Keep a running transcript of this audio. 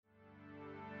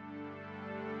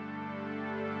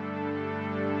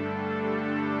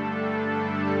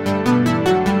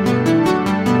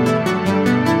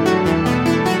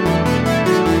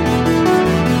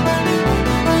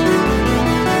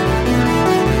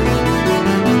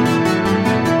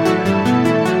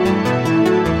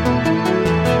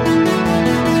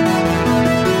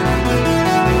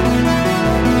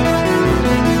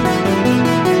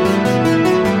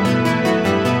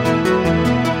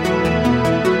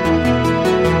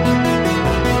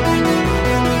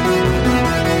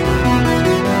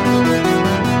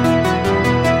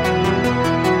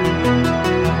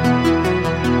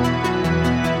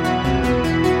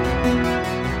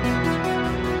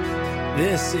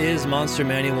is Monster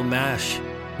Manual MASH.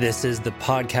 This is the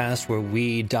podcast where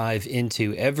we dive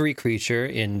into every creature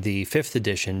in the 5th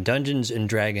edition Dungeons &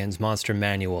 Dragons Monster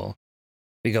Manual.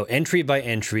 We go entry by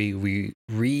entry, we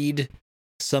read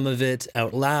some of it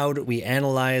out loud, we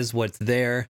analyze what's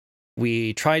there,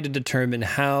 we try to determine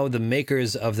how the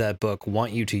makers of that book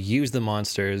want you to use the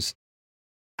monsters,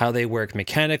 how they work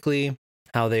mechanically,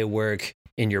 how they work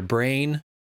in your brain,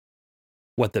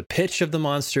 what the pitch of the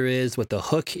monster is, what the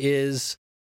hook is,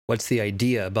 what's the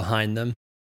idea behind them,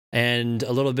 and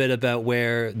a little bit about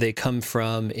where they come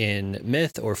from in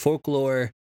myth or folklore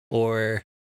or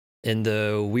in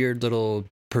the weird little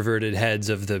perverted heads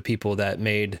of the people that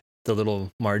made the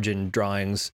little margin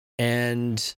drawings,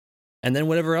 and then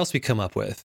whatever else we come up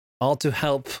with, all to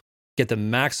help get the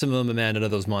maximum amount out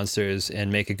of those monsters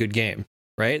and make a good game,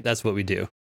 right? That's what we do.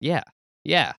 Yeah.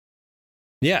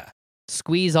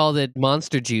 Squeeze all the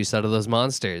monster juice out of those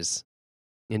monsters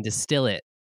and distill it.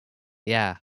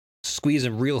 Yeah. Squeeze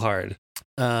them real hard.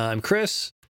 I'm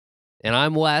Chris. And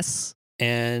I'm Wes.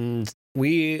 And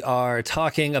we are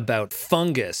talking about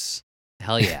fungus.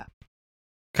 Hell yeah.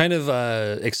 Kind of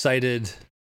excited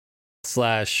 /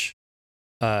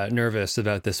 nervous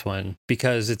about this one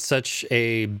because it's such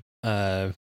a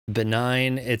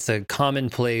benign, it's a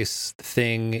commonplace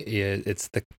thing. It's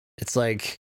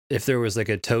like if there was like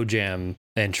a Toe Jam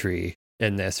entry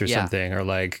in this or something, or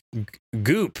like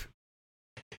Goop.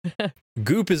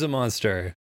 Goop is a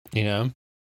monster, you know?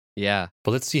 Yeah.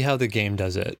 But let's see how the game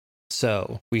does it.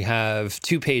 So we have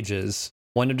 2 pages,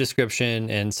 one of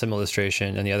description and some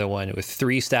illustration, and the other one with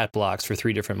 3 stat blocks for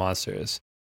 3 different monsters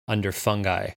under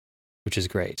fungi, which is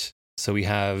great. So we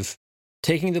have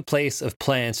taking the place of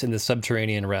plants in the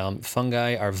subterranean realm,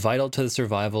 fungi are vital to the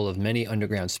survival of many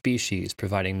underground species,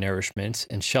 providing nourishment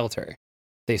and shelter.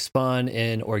 They spawn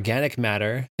in organic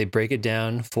matter, they break it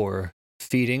down for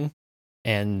feeding,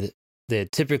 and they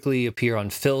typically appear on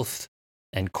filth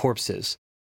and corpses.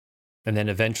 And then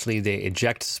eventually they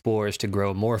eject spores to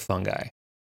grow more fungi.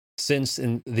 Since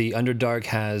the Underdark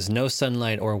has no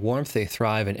sunlight or warmth, they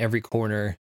thrive in every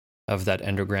corner of that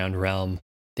underground realm.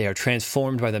 They are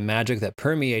transformed by the magic that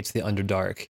permeates the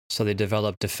Underdark, so they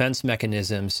develop defense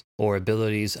mechanisms or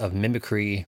abilities of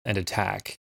mimicry and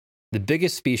attack. The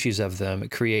biggest species of them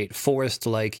create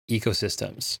forest-like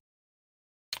ecosystems.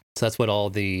 So that's what all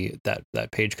that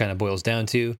page kind of boils down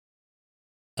to.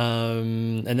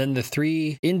 And then the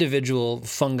 3 individual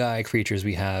fungi creatures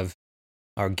we have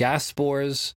are gas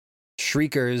spores,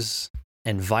 shriekers,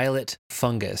 and violet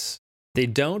fungus. They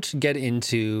don't get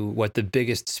into what the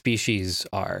biggest species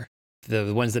are,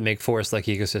 the ones that make forest-like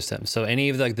ecosystems. So any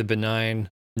of like the benign,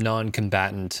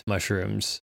 non-combatant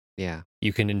mushrooms,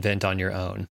 you can invent on your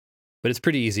own. But it's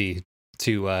pretty easy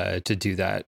to do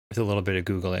that with a little bit of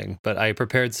Googling. But I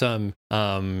prepared some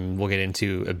we'll get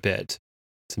into a bit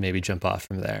to maybe jump off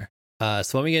from there.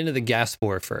 So let me get into the gas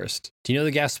spore first. Do you know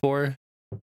the gas spore?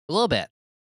 A little bit.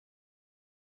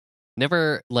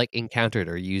 Never like encountered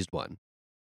or used one.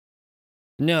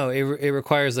 No, it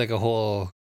requires like a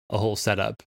whole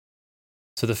setup.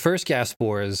 So the first gas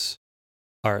spores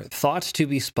are thought to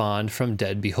be spawned from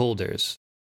dead beholders,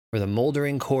 where the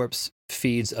moldering corpse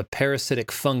feeds a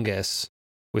parasitic fungus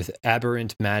with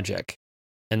aberrant magic.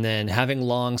 And then, having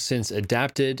long since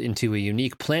adapted into a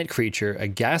unique plant creature, a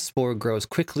gas spore grows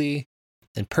quickly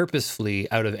and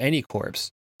purposefully out of any corpse,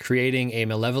 creating a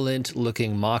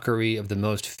malevolent-looking mockery of the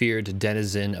most feared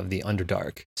denizen of the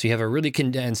Underdark. So you have a really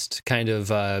condensed kind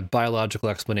of biological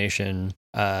explanation,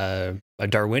 a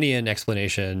Darwinian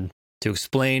explanation to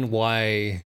explain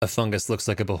why a fungus looks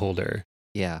like a beholder.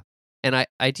 Yeah. And I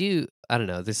don't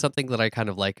know, there's something that I kind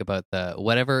of like about the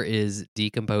whatever is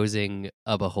decomposing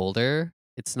a beholder.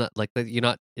 It's not like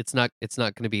it's not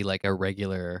going to be like a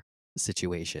regular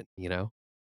situation, you know?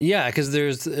 Yeah, because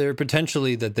there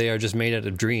potentially that they are just made out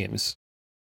of dreams.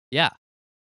 Yeah.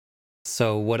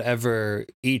 So whatever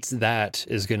eats that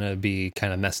is going to be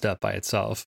kind of messed up by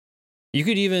itself. You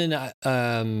could even,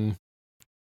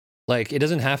 like, it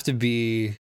doesn't have to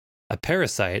be a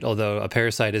parasite, although a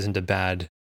parasite isn't a bad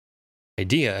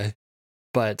idea,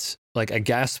 but like a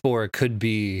gas spore could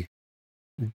be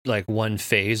like one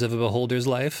phase of a beholder's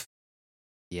life.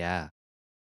 Yeah.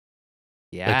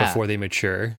 Like before they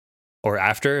mature. Or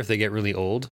after, if they get really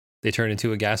old, they turn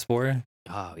into a gas spore.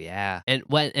 Oh yeah,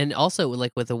 and also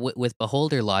like with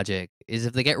beholder logic is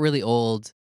if they get really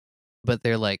old, but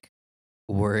they're like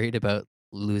worried about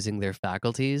losing their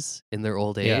faculties in their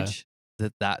old age,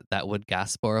 that would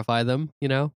gas sporify them, you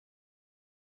know?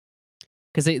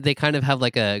 Because they kind of have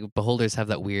like beholders have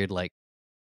that weird like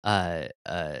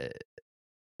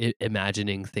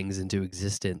imagining things into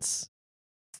existence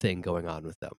thing going on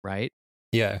with them, right?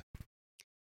 Yeah.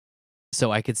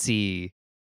 So I could see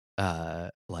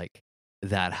like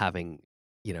that having,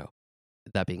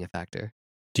 that being a factor.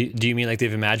 Do you mean like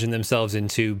they've imagined themselves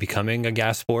into becoming a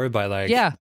gas spore by like?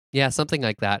 Yeah, something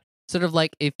like that. Sort of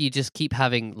like if you just keep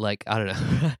having like, I don't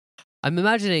know. I'm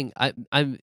imagining I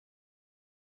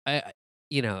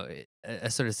a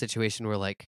sort of situation where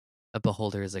like a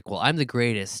beholder is like, well, I'm the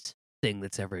greatest thing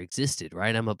that's ever existed,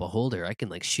 right? I'm a beholder. I can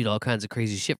like shoot all kinds of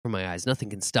crazy shit from my eyes. Nothing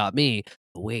can stop me.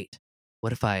 But wait,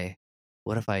 what if I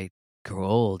grow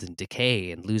old and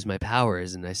decay and lose my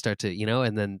powers and I start to,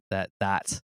 and then that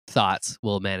thought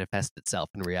will manifest itself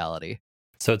in reality.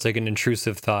 So it's like an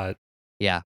intrusive thought.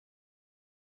 Yeah.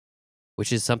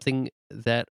 Which is something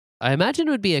that I imagine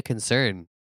would be a concern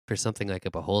for something like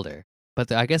a beholder.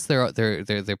 But I guess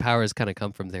their powers kind of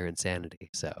come from their insanity.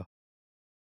 So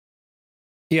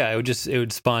Yeah, it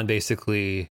would spawn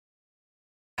basically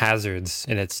hazards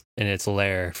in its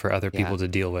lair for other people to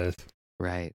deal with.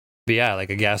 Right. But yeah, like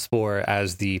a gas spore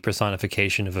as the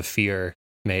personification of a fear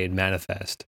made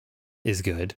manifest is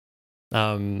good.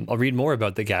 I'll read more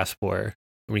about the gas spore.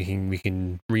 We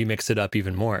can remix it up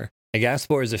even more. A gas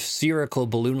spore is a spherical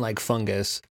balloon-like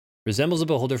fungus, resembles a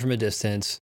beholder from a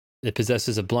distance. It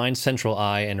possesses a blind central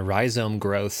eye and rhizome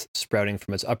growth sprouting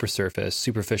from its upper surface,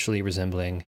 superficially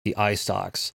resembling the eye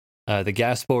stalks. The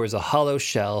gas spore is a hollow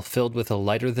shell filled with a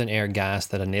lighter-than-air gas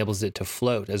that enables it to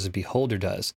float as a beholder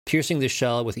does. Piercing the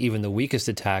shell with even the weakest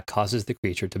attack causes the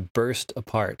creature to burst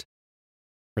apart,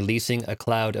 releasing a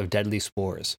cloud of deadly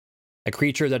spores. A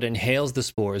creature that inhales the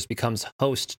spores becomes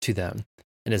host to them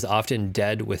and is often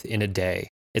dead within a day.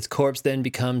 Its corpse then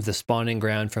becomes the spawning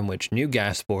ground from which new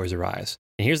gas spores arise.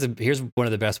 And here's one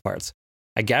of the best parts.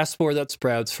 A gas spore that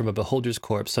sprouts from a beholder's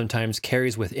corpse sometimes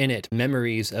carries within it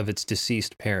memories of its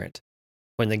deceased parent.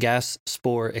 When the gas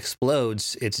spore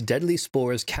explodes, its deadly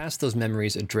spores cast those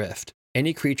memories adrift.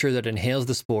 Any creature that inhales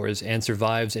the spores and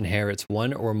survives inherits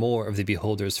one or more of the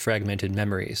beholder's fragmented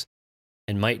memories,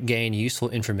 and might gain useful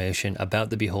information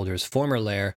about the beholder's former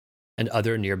lair and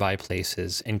other nearby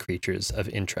places and creatures of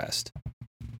interest.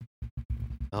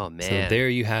 Oh, man. So there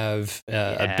you have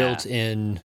a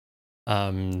built-in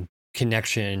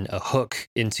connection, a hook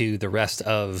into the rest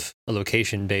of a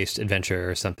location-based adventure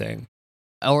or something.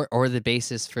 Or the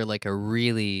basis for like a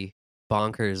really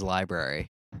bonkers library.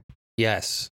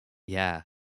 Yes. Yeah.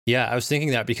 Yeah, I was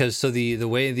thinking that because so the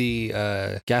way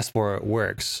the gas spore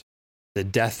works, the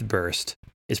death burst,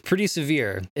 is pretty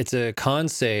severe. It's a con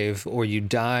save or you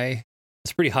die.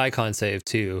 It's a pretty high con save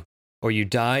too. Or you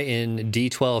die in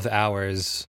D12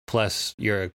 hours plus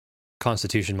your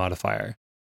constitution modifier.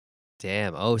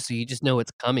 Damn. Oh, so you just know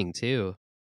it's coming too.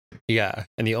 Yeah.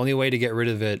 And the only way to get rid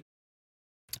of it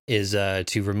is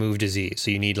to remove disease. So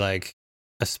you need like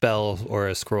a spell or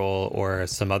a scroll or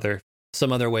some other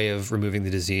way of removing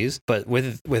the disease. But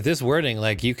with this wording,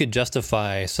 like you could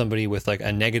justify somebody with like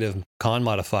a negative con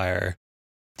modifier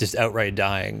just outright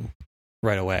dying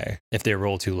right away if they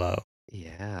roll too low.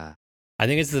 Yeah. I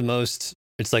think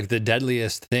it's like the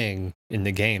deadliest thing in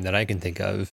the game that I can think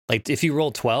of. Like if you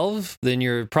roll 12, then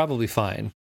you're probably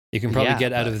fine. You can probably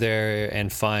get out of there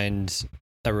and find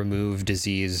a remove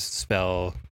disease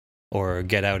spell or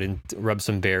get out and rub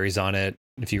some berries on it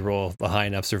if you roll a high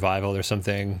enough survival or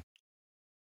something.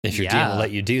 If your DM will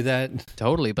let you do that.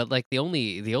 Totally, but like the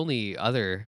only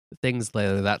other things that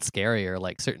are that scary are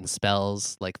like certain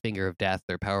spells like Finger of Death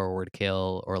or Power Word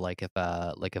Kill, or like if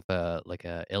a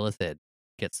Illithid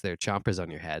gets their chompers on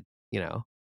your head,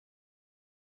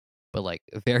 But like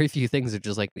very few things are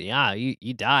just like, yeah,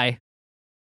 you die.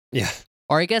 Yeah.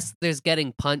 Or I guess there's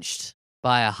getting punched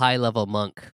by a high level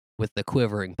monk with the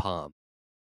quivering palm.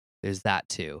 There's that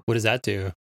too. What does that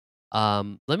do?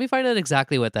 Let me find out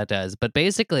exactly what that does. But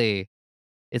basically,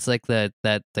 it's like the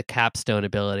capstone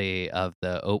ability of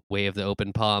the Way of the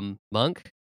Open Palm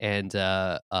monk, and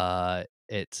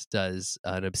it does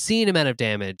an obscene amount of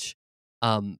damage.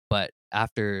 But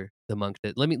after the monk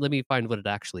did, let me find what it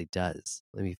actually does.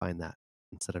 Let me find that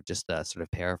instead of just sort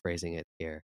of paraphrasing it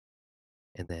here.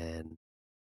 And then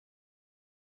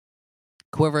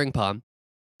Quivering Palm.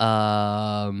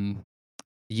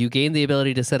 You gain the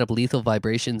ability to set up lethal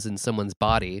vibrations in someone's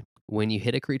body. When you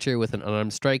hit a creature with an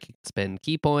unarmed strike, you can spend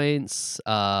key points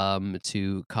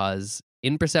to cause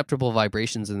imperceptible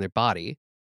vibrations in their body,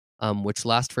 which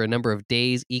last for a number of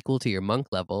days equal to your monk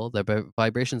level. The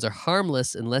vibrations are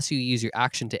harmless unless you use your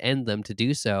action to end them. To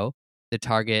do so, the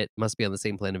target must be on the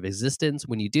same plane of existence.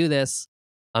 When you do this,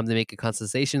 they make a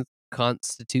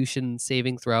Constitution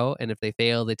saving throw, and if they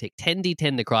fail, they take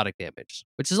 10d10 necrotic damage,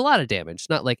 which is a lot of damage.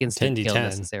 Not like instant kill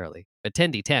necessarily, but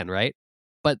 10d10, right?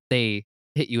 But they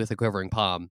hit you with a quivering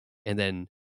palm, and then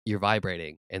you're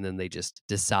vibrating, and then they just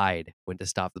decide when to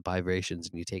stop the vibrations,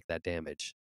 and you take that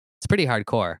damage. It's pretty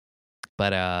hardcore,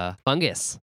 but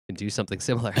fungus can do something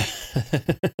similar.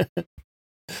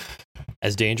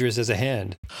 As dangerous as a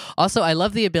hand. Also, I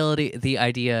love the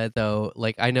idea though.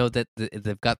 Like, I know that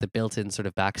they've got the built-in sort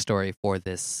of backstory for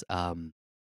this,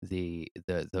 the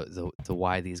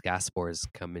why these gas spores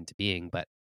come into being, but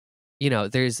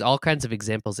there's all kinds of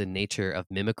examples in nature of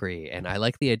mimicry, and I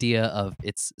like the idea of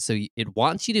it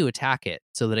wants you to attack it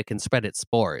so that it can spread its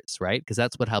spores, right? Because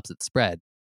that's what helps it spread.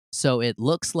 So it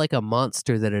looks like a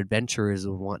monster that adventurers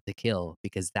would want to kill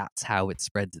because that's how it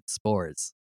spreads its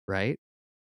spores, right?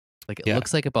 Like it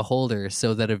looks like a beholder,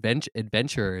 so that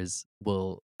adventurers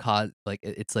will cause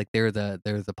it's like they're the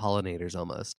pollinators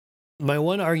almost. My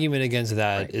one argument against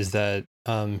that is that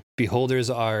beholders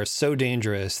are so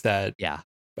dangerous that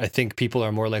I think people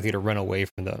are more likely to run away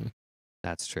from them.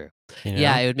 That's true. You know?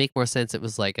 Yeah, it would make more sense. It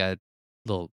was like a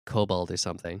little kobold or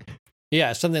something.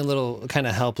 Yeah, something a little kind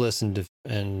of helpless and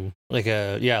like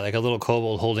a little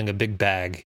kobold holding a big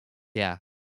bag. Yeah,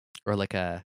 or like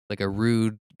a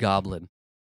rude goblin.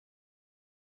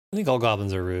 I think all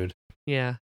goblins are rude.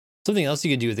 Yeah. Something else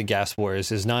you could do with the gas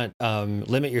spores is not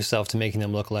limit yourself to making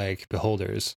them look like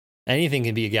beholders. Anything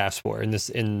can be a gas spore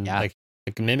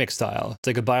like mimic style. It's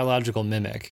like a biological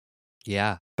mimic.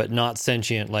 Yeah. But not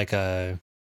sentient like a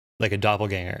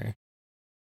doppelganger.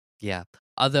 Yeah.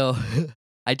 Although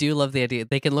I do love the idea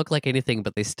they can look like anything,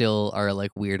 but they still are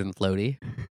like weird and floaty.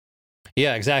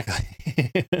 Yeah, exactly.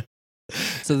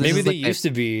 So maybe they used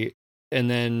to be, and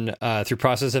then through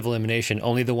process of elimination,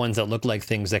 only the ones that look like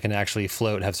things that can actually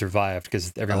float have survived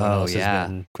because everyone else has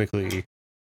been quickly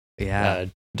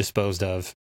disposed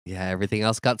of. Yeah, everything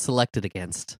else got selected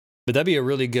against. But that'd be a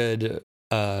really good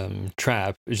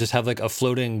trap, is just have like a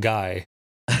floating guy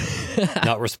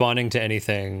not responding to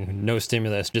anything, no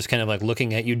stimulus, just kind of like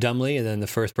looking at you dumbly, and then the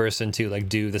first person to like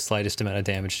do the slightest amount of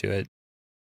damage to it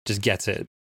just gets it.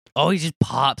 Oh, he just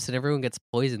pops and everyone gets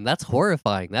poisoned. That's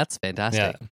horrifying. That's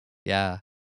fantastic. Yeah.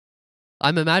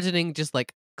 I'm imagining just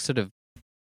like sort of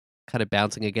kind of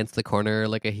bouncing against the corner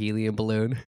like a helium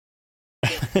balloon.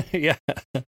 Yeah.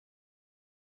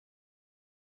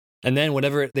 And then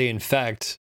whatever they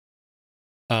infect,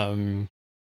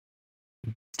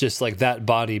 just like that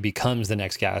body becomes the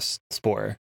next gas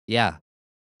spore. Yeah.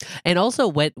 And also,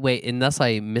 wait, unless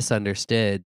I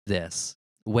misunderstood this,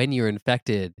 when you're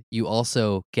infected, you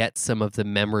also get some of the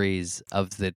memories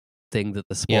of the thing that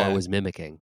the spore was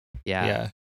mimicking. Yeah.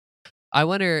 I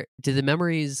wonder, do the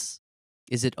memories,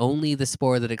 is it only the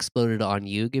spore that exploded on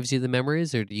you gives you the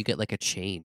memories, or do you get like a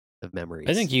chain of memories?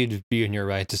 I think you'd be in your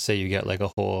right to say you get like a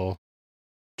whole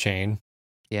chain.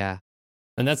 Yeah.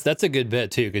 And that's a good bit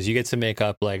too, because you get to make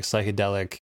up like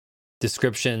psychedelic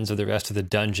descriptions of the rest of the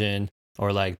dungeon,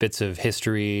 or like bits of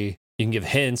history. You can give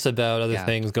hints about other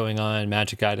things going on,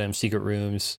 magic items, secret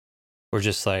rooms, or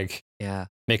just like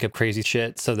make up crazy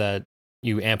shit so that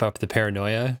you amp up the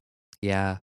paranoia.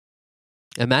 Yeah.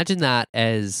 Imagine that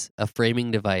as a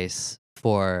framing device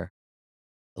for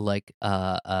like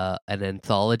an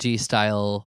anthology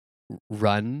style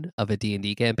run of a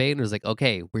D&D campaign. It was like,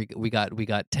 okay, we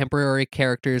got temporary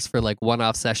characters for like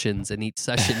one-off sessions, and each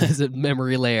session is a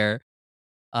memory layer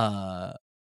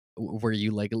where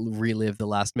you like relive the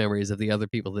last memories of the other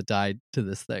people that died to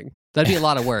this thing. That'd be a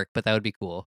lot of work, but that would be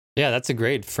cool. Yeah, that's a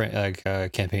great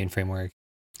campaign framework.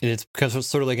 It's because it's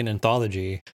sort of like an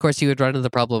anthology. Of course, you would run into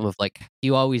the problem of like,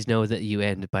 you always know that you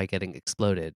end by getting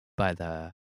exploded by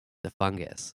the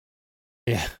fungus.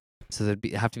 Yeah. So there'd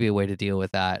have to be a way to deal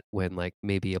with that when like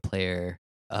maybe a player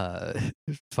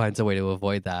finds a way to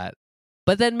avoid that.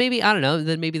 But then maybe, I don't know,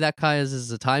 then maybe that causes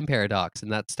a time paradox,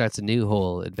 and that starts a new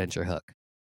whole adventure hook.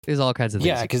 There's all kinds of things.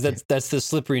 Yeah, because that's the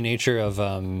slippery nature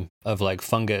of like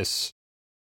fungus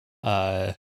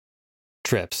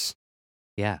trips.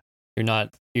 Yeah.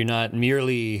 You're not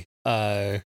merely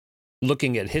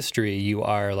looking at history, you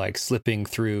are like slipping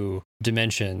through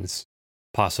dimensions,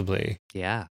 possibly.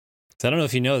 Yeah. So I don't know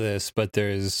if you know this, but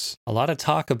there's a lot of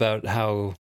talk about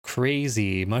how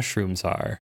crazy mushrooms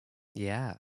are.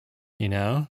 Yeah. You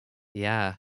know?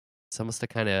 Yeah. It's almost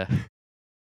it's kind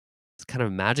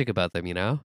of magic about them, you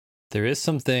know? There is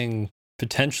something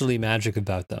potentially magic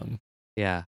about them.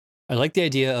 Yeah. I like the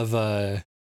idea of the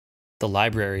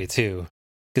library too.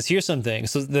 Because here's something.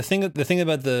 So the thing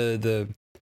about the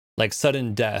like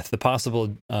sudden death, the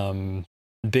possible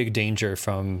big danger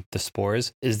from the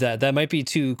spores, is that might be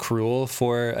too cruel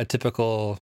for a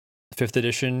typical 5th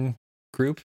edition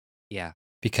group. Yeah.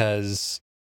 Because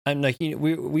I'm like,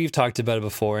 we've talked about it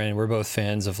before, and we're both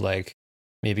fans of like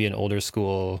maybe an older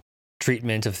school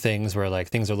treatment of things where like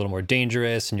things are a little more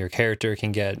dangerous and your character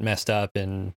can get messed up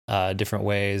in different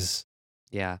ways.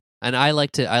 Yeah. And I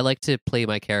like to play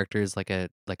my characters like a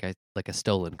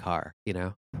stolen car, you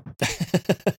know?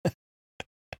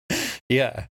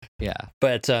 Yeah. Yeah.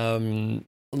 But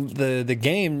the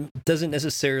game doesn't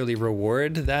necessarily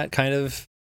reward that kind of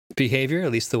behavior,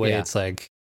 at least the way it's like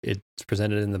it's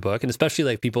presented in the book. And especially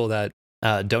like people that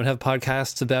don't have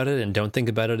podcasts about it and don't think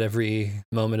about it every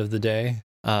moment of the day.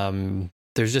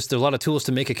 There's a lot of tools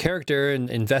to make a character and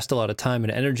invest a lot of time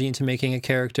and energy into making a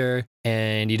character.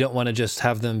 And you don't want to just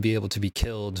have them be able to be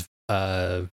killed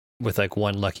with like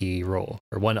one lucky roll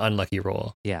or one unlucky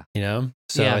roll. Yeah. You know?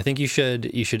 So I think you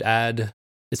should add,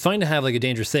 it's fine to have like a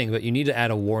dangerous thing, but you need to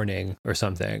add a warning or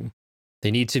something.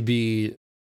 They need to be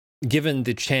given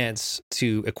the chance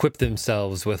to equip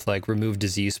themselves with like remove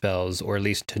disease spells, or at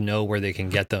least to know where they can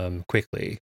get them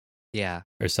quickly. Yeah.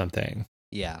 Or something.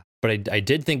 Yeah. But I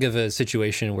did think of a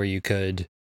situation where you could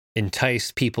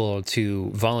entice people to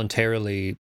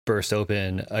voluntarily burst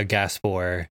open a gas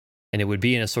spore, and it would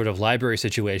be in a sort of library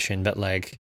situation, but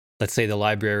like, let's say the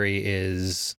library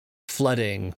is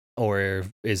flooding or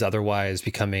is otherwise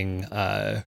becoming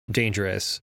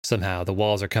dangerous somehow. The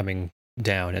walls are coming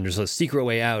down and there's a secret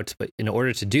way out, but in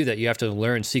order to do that, you have to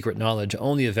learn secret knowledge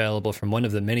only available from one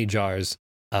of the many jars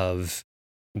of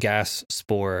gas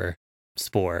spore,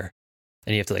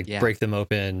 and you have to like break them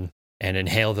open and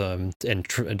inhale them and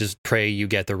just pray you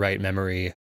get the right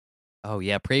memory. Oh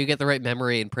yeah, pray you get the right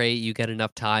memory and pray you get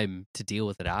enough time to deal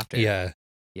with it after.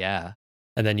 Yeah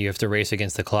And then you have to race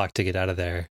against the clock to get out of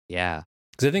there. Yeah,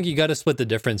 because I think you got to split the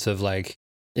difference of like,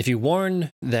 if you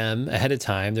warn them ahead of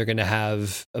time, they're going to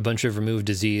have a bunch of remove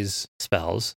disease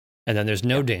spells, and then there's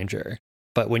no danger.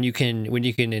 But when you can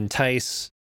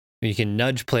entice, when you can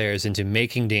nudge players into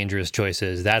making dangerous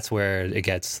choices, that's where it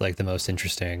gets like the most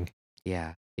interesting.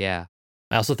 Yeah. I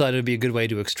also thought it would be a good way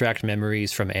to extract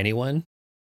memories from anyone.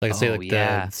 Like say like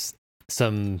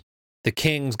the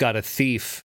king's got a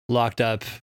thief locked up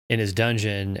in his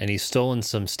dungeon and he's stolen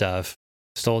some stuff,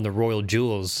 stolen the royal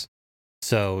jewels.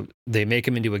 So they make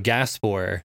him into a gas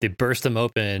spore, they burst him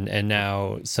open, and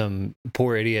now some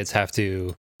poor idiots have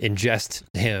to ingest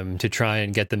him to try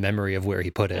and get the memory of where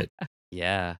he put it.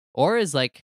 Yeah. Or as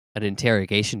like an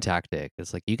interrogation tactic.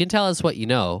 It's like, you can tell us what you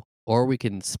know, or we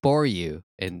can spore you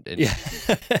and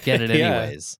get it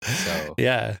anyways. So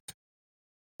yeah.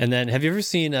 And then have you ever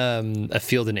seen A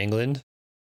Field in England?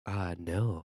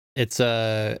 No. It's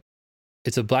a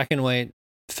black and white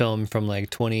film from like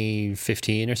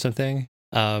 2015 or something,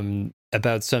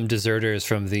 about some deserters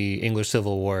from the English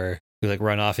Civil War who like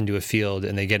run off into a field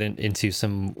and they get into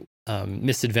some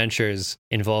misadventures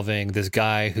involving this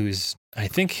guy who's, I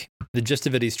think the gist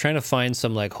of it, he's trying to find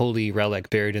some like holy relic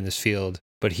buried in this field,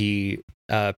 but he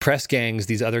press gangs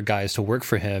these other guys to work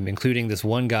for him, including this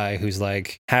one guy who's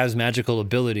like has magical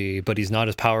ability, but he's not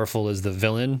as powerful as the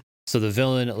villain. So the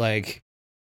villain like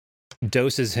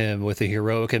doses him with a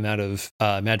heroic amount of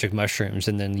magic mushrooms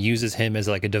and then uses him as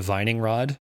like a divining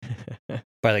rod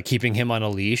by like keeping him on a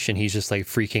leash, and he's just like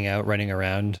freaking out running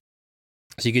around.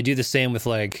 So you could do the same with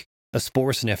like a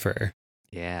spore sniffer.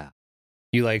 Yeah.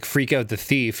 You like freak out the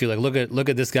thief. You're like, look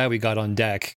at this guy we got on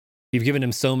deck. You've given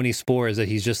him so many spores that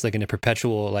he's just like in a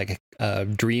perpetual like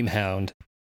dream hound.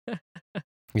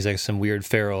 He's like some weird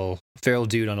feral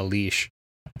dude on a leash.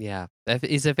 Yeah,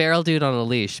 he's a feral dude on a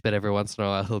leash, but every once in a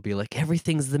while he'll be like,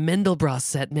 everything's the Mendelbras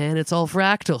set, man. It's all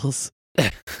fractals.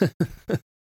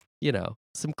 You know,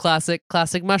 some classic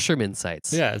mushroom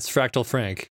insights. Yeah, it's Fractal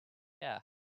Frank. Yeah.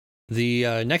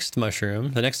 The next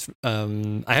mushroom,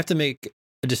 I have to make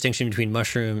a distinction between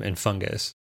mushroom and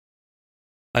fungus.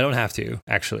 I don't have to,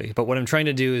 actually. But what I'm trying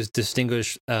to do is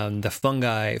distinguish the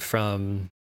fungi from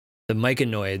the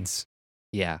myconoids.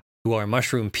 Yeah. Who are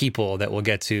mushroom people that we'll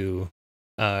get to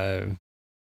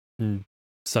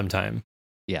sometime.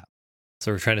 Yeah.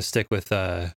 So we're trying to stick with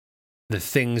the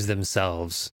things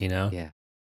themselves, you know? Yeah.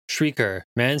 Shrieker,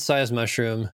 man-sized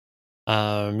mushroom.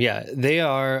 Yeah, they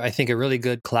are, I think, a really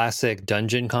good classic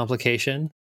dungeon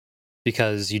complication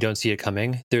because you don't see it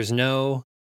coming. There's no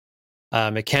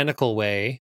mechanical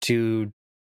way to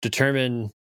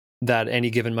determine that any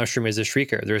given mushroom is a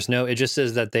shrieker. It just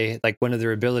says that they, like, one of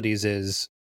their abilities is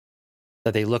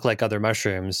that they look like other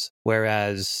mushrooms,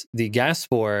 whereas the gas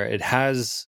spore, it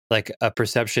has like a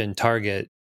perception target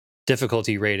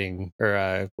difficulty rating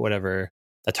or whatever,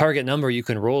 a target number you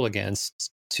can roll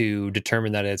against to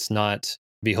determine that it's not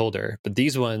beholder. But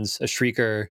these ones, a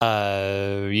shrieker,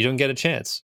 you don't get a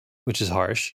chance, which is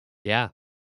harsh. Yeah.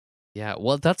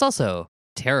 Well, that's also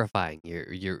terrifying.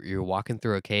 You're walking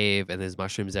through a cave and there's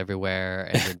mushrooms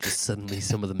everywhere, and then just suddenly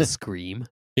some of them scream.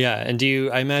 Yeah, and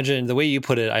I imagine the way you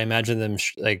put it, I imagine them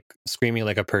like screaming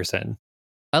like a person.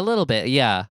 A little bit,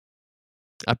 yeah.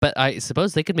 But I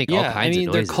suppose they could make all Yeah, I kinds of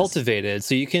mean they're noises. cultivated,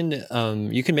 so you can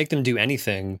make them do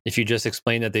anything if you just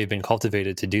explain that they've been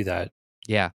cultivated to do that.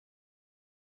 Yeah.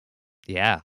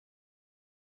 Yeah.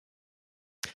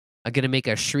 I'm gonna make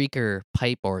a shrieker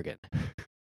pipe organ.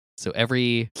 So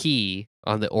every key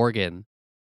on the organ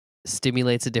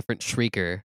stimulates a different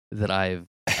shrieker that I've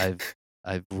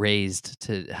raised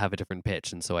to have a different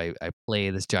pitch, and so I play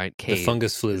this giant The cave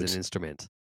fungus as flute. an instrument.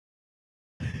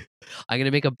 I'm gonna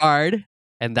make a bard,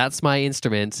 and that's my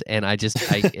instrument, and I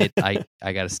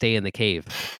gotta stay in the cave.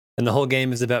 And the whole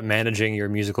game is about managing your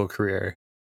musical career.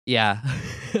 Yeah,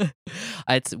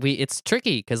 it's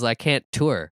tricky because I can't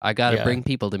tour. I gotta Yeah. bring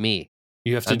people to me.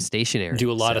 You have I'm to stationary.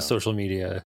 do a lot of so social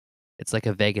media. It's like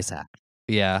a Vegas act.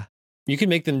 Yeah. You can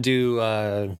make them do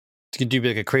you could do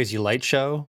like a crazy light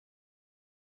show.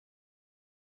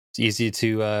 It's easy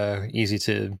to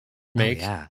make. Oh,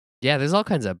 yeah. Yeah, there's all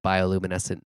kinds of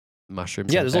bioluminescent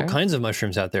mushrooms. Yeah, out there's there. all kinds of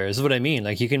mushrooms out there. This is what I mean.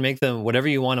 Like you can make them whatever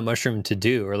you want a mushroom to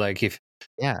do, or like if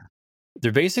Yeah.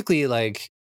 they're basically like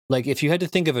if you had to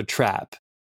think of a trap,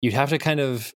 you'd have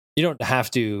to you don't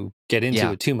have to get into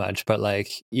Yeah. it too much, but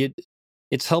like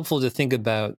it's helpful to think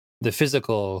about the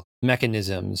physical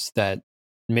mechanisms that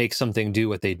make something do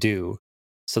what they do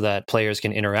so that players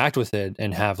can interact with it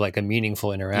and have like a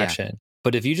meaningful interaction.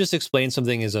 But if you just explain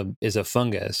something is a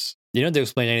fungus, you don't have to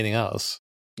explain anything else.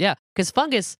 Yeah, because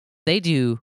fungus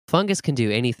can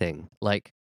do anything.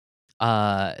 Like,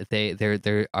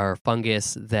 there are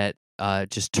fungus that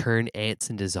just turn ants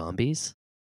into zombies.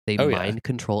 They Oh, yeah. mind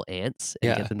control ants and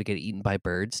Yeah. get them to get eaten by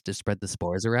birds to spread the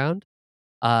spores around.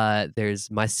 There's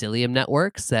mycelium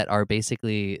networks that are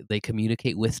basically they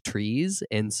communicate with trees,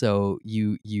 and so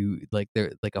you like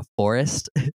they're like a forest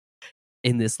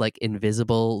in this like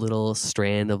invisible little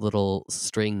strand of little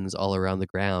strings all around the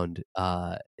ground.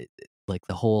 Like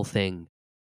the whole thing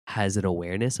has an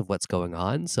awareness of what's going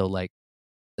on. So like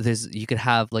you could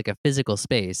have like a physical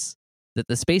space that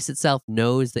the space itself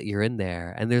knows that you're in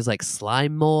there, and there's like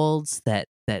slime molds that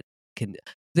can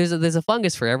there's a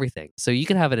fungus for everything. So you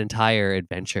can have an entire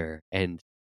adventure, and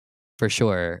for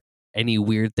sure any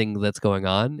weird thing that's going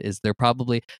on is there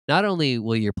probably not only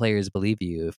will your players believe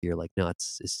you if you're like no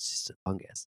it's just a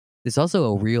fungus, there's also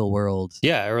a real world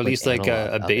Yeah, or at least like analog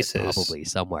a of it basis. probably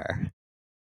somewhere.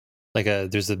 Like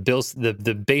there's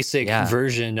the basic Yeah.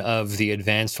 version of the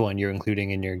advanced one you're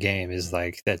including in your game is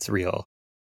like that's real.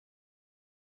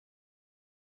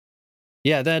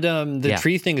 Yeah, that the Yeah.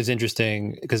 tree thing is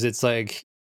interesting because it's like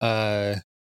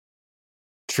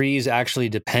trees actually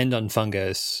depend on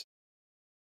fungus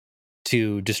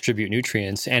to distribute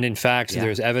nutrients, and in fact Yeah.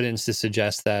 there's evidence to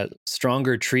suggest that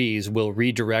stronger trees will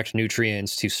redirect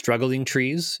nutrients to struggling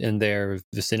trees in their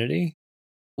vicinity.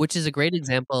 Which is a great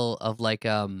example of like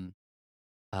this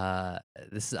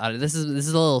is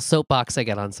a little soapbox I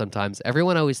get on sometimes.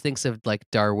 Everyone always thinks of like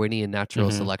Darwinian natural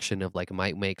Mhm. selection of like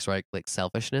might makes right like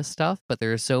selfishness stuff, but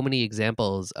there are so many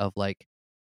examples of like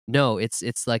no, it's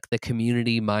like the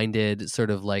community minded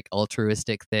sort of like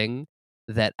altruistic thing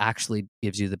that actually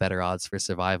gives you the better odds for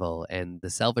survival, and the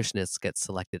selfishness gets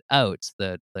selected out,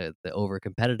 the over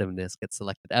competitiveness gets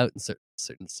selected out in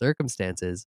certain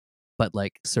circumstances, but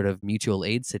like sort of mutual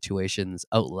aid situations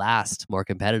outlast more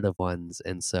competitive ones.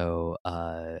 And so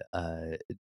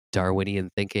Darwinian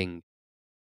thinking,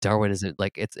 Darwin isn't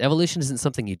like it's evolution isn't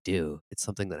something you do, it's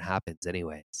something that happens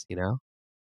anyways, you know.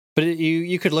 But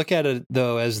you could look at it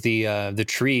though as the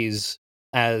trees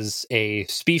as a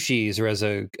species or as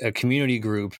a community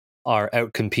group are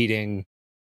out competing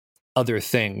other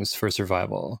things for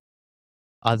survival.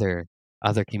 Other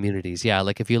communities, yeah,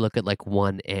 like if you look at like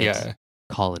one ant Yeah.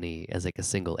 colony as like a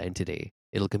single entity,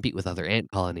 it'll compete with other ant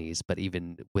colonies, but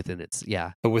even within its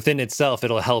But within itself,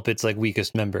 it'll help its like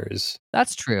weakest members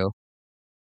that's true.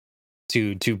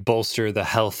 to bolster the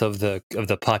health of the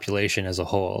population as a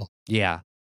whole. Yeah.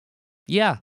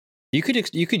 You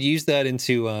could use that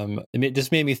into it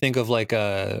just made me think of like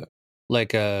a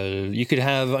you could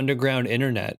have underground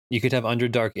internet. You could have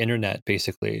underdark internet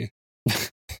basically.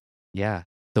 Yeah,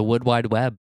 the Wood Wide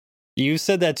Web. You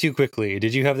said that too quickly.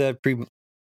 Did you have that pre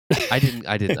I didn't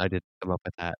come up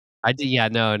with that. I did. Yeah,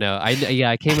 no.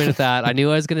 I came in with that. I knew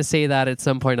I was going to say that at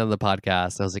some point on the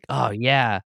podcast. I was like, oh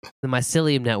yeah, the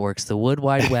mycelium networks, the Wood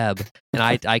Wide Web, and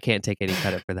I can't take any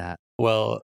credit for that.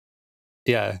 Well,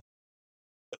 yeah.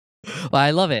 Well, I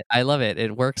love it.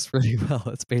 It works really well.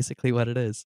 It's basically what it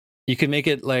is. You could make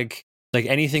it like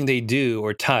anything they do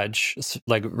or touch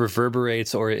like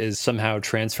reverberates or is somehow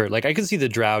transferred. Like I can see the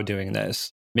Drow doing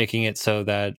this, making it so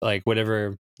that like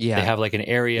whatever Yeah, they have like an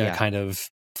area Yeah. kind of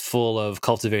full of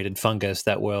cultivated fungus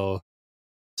that will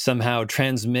somehow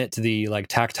transmit the like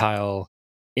tactile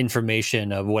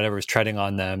information of whatever's treading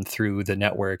on them through the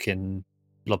network, and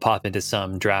it'll pop into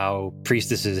some drow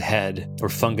priestess's head or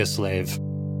fungus slave.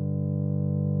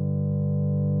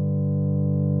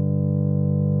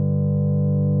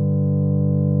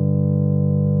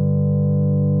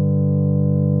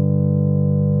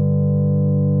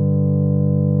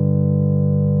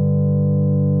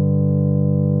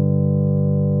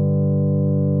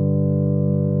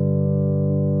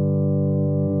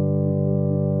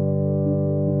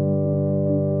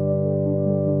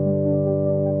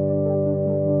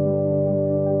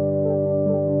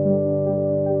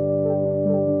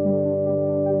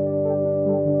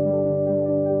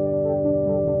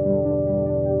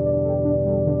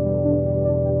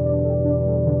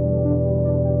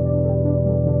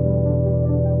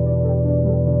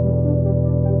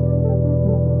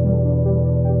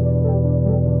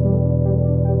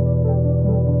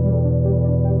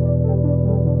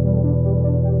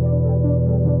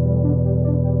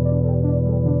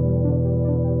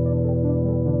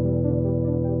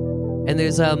 And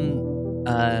there's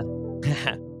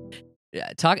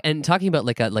talking about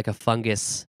like a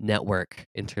fungus network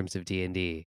in terms of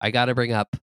D&D. I got to bring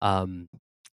up in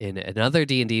another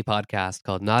D&D podcast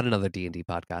called Not Another D&D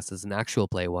Podcast. It's an actual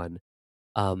play one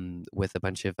with a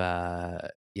bunch of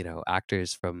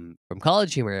actors from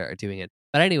College Humor are doing it.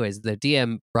 But anyways, the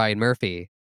DM Brian Murphy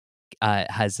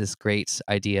has this great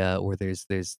idea where there's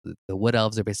the wood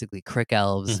elves are basically crick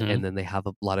elves, and then they have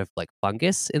a lot of like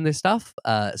fungus in their stuff.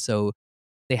 So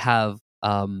they have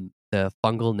the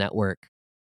fungal network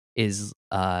is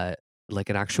like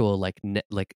an actual like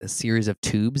a series of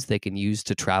tubes they can use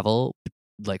to travel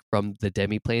like from the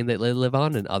demiplane that they live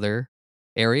on and other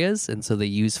areas, and so they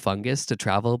use fungus to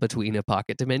travel between a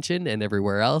pocket dimension and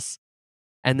everywhere else.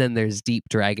 And then there's deep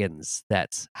dragons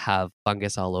that have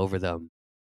fungus all over them,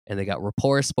 and they got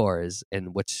rapport spores,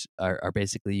 and which are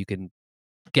basically you can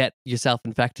get yourself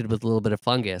infected with a little bit of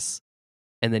fungus,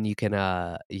 and then you can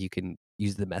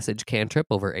use the message cantrip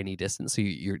over any distance, so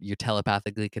you're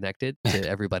telepathically connected to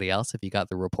everybody else if you got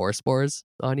the rapport spores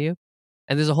on you.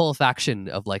 And there's a whole faction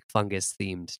of like fungus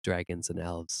themed dragons and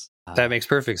elves. That makes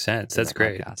perfect sense. That's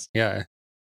great. Podcast. Yeah,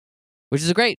 which is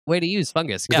a great way to use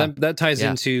fungus. Yeah, that ties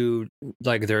into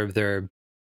like their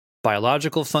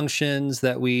biological functions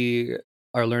that we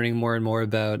are learning more and more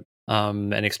about,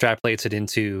 and extrapolates it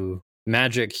into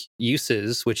magic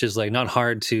uses, which is like not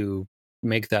hard to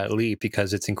make that leap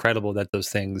because it's incredible that those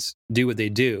things do what they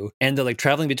do. And the like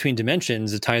traveling between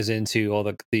dimensions, it ties into all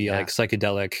the like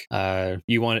psychedelic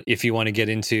if you want to get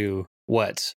into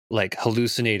what like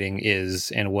hallucinating is,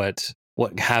 and what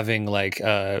having like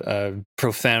a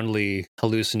profoundly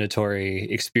hallucinatory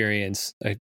experience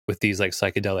with these like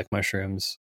psychedelic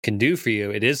mushrooms can do for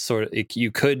you. It is sort of you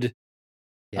could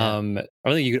I don't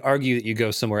think you could argue that you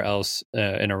go somewhere else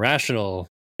in a rational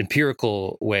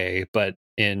empirical way, but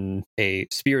in a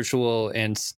spiritual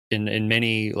and in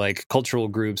many like cultural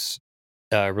groups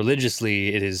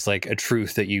religiously, it is like a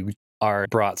truth that you are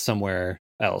brought somewhere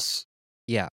else.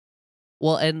 Yeah.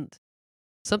 Well, and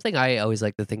something I always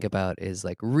like to think about is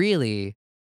like really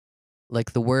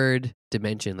like the word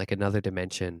dimension, like another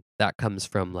dimension, that comes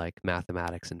from like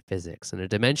mathematics and physics. And a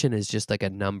dimension is just like a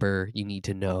number you need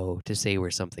to know to say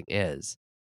where something is.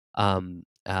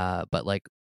 But like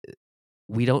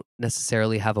we don't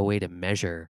necessarily have a way to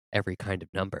measure every kind of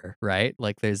number, right?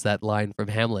 Like there's that line from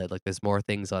Hamlet, like there's more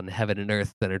things on heaven and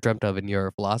earth than are dreamt of in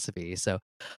your philosophy. So,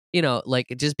 like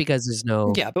just because there's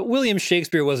no but William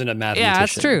Shakespeare wasn't a mathematician. Yeah,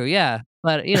 that's true. Yeah.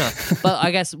 But but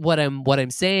I guess what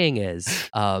I'm saying is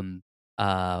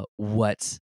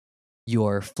what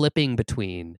you're flipping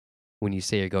between when you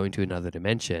say you're going to another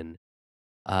dimension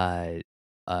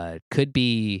could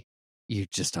be you're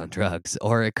just on drugs,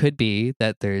 or it could be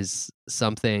that there's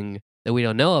something that we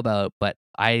don't know about. But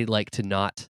I like to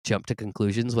not jump to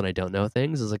conclusions when I don't know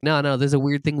things. It's like, no, there's a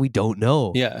weird thing we don't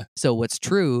know. Yeah. So what's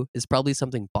true is probably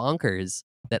something bonkers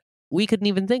that we couldn't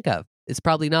even think of. It's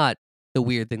probably not the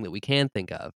weird thing that we can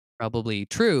think of. Probably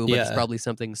true, but it's probably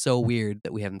something so weird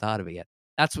that we haven't thought of it yet.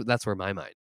 That's where my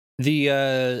mind.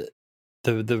 The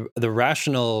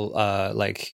rational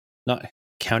like not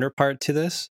counterpart to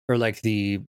this, or like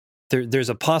there's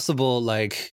a possible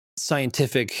like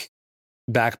scientific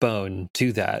backbone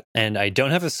to that, and I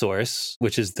don't have a source,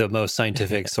 which is the most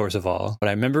scientific source of all, but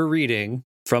I remember reading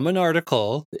from an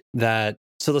article that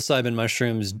psilocybin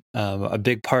mushrooms, a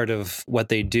big part of what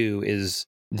they do is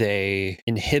they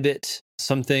inhibit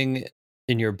something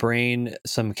in your brain,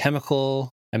 some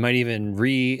chemical I might even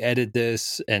re-edit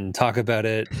this and talk about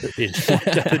it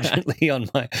more diligently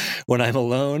when I'm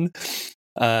alone,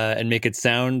 and make it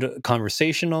sound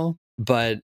conversational.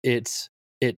 But it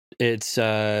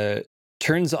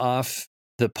turns off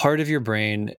the part of your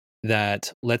brain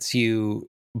that lets you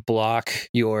block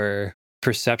your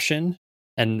perception.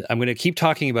 And I'm going to keep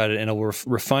talking about it, and I'll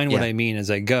refine what I mean as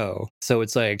I go. So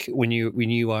it's like when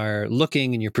you are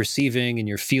looking and you're perceiving and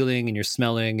you're feeling and you're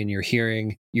smelling and you're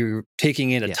hearing, you're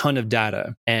taking in a ton of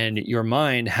data, and your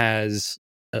mind has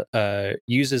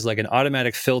uses like an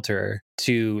automatic filter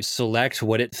to select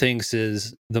what it thinks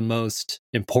is the most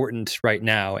important right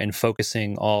now, and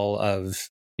focusing all of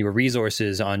your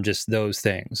resources on just those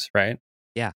things, right?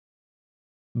 Yeah.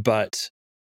 But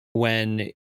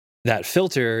when that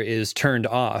filter is turned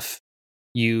off,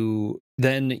 you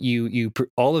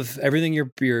all of everything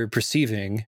you're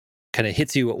perceiving kind of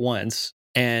hits you at once,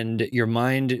 and your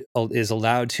mind is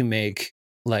allowed to make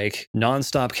like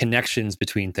nonstop connections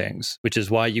between things, which is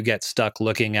why you get stuck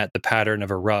looking at the pattern of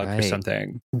a rug or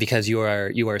something, because you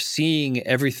are seeing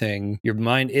everything. Your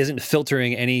mind isn't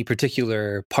filtering any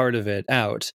particular part of it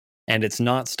out, and it's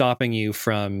not stopping you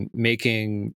from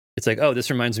making. It's like, oh, this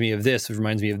reminds me of this. It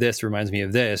reminds me of this. It reminds me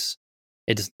of this.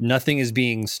 Nothing is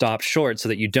being stopped short so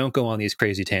that you don't go on these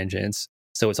crazy tangents.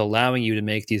 So it's allowing you to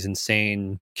make these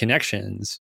insane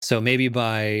connections. So maybe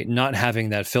by not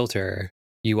having that filter,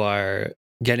 you are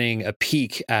getting a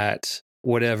peek at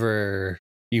whatever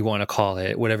you want to call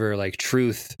it, whatever like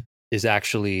truth is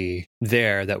actually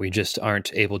there that we just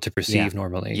aren't able to perceive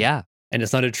normally. Yeah. And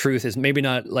it's not a truth. It's maybe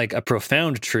not like a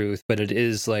profound truth, but it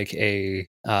is like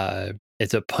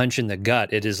it's a punch in the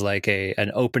gut. It is like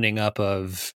an opening up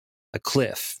of a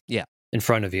cliff in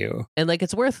front of you. And like,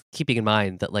 it's worth keeping in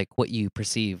mind that like what you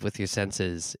perceive with your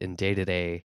senses in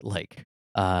day-to-day, like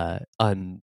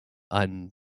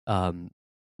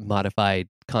modified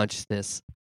consciousness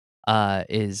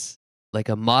is like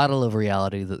a model of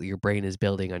reality that your brain is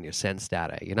building on your sense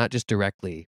data. You're not just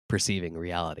directly perceiving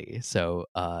reality. So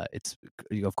it's,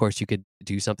 of course, you could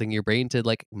do something in your brain to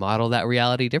like model that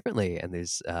reality differently. And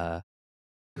there's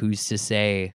who's to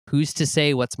say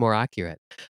what's more accurate.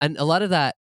 And a lot of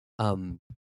that, I don't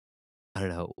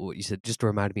know what you said, just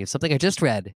reminded me of something I just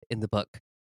read in the book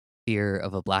Fear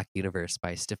of a Black Universe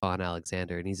by Stefan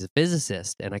Alexander. And he's a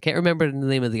physicist, and I can't remember the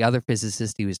name of the other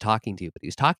physicist he was talking to, but he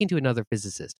was talking to another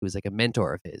physicist who was like a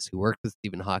mentor of his who worked with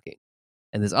Stephen Hawking.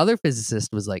 And this other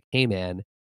physicist was like, hey man,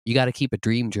 you got to keep a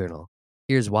dream journal.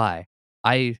 Here's why.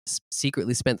 I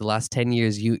secretly spent the last 10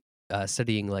 years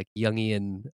studying like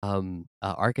Jungian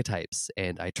archetypes,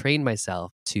 and I trained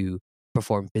myself to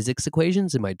perform physics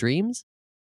equations in my dreams,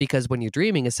 because when you're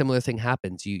dreaming, a similar thing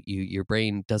happens. Your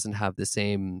brain doesn't have the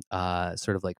same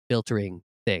sort of like filtering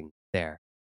thing there,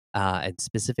 and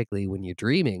specifically when you're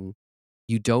dreaming,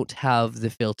 you don't have the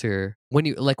filter when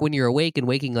you're awake in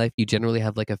waking life. You generally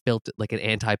have like a filter, like an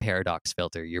anti-paradox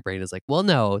filter. Your brain is like, well,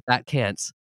 no, that can't.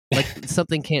 Like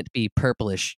something can't be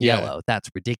purplish yellow. That's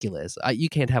ridiculous. You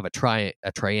can't have a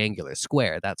triangular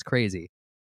square. That's crazy.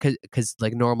 Because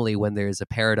like normally when there's a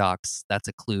paradox, that's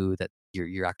a clue that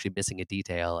you're actually missing a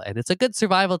detail, and it's a good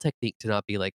survival technique to not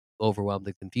be like overwhelmed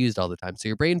and confused all the time. So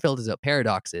your brain filters out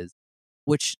paradoxes,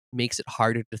 which makes it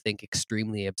harder to think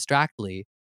extremely abstractly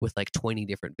with like 20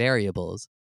 different variables.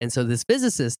 And so this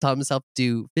physicist taught himself to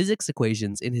do physics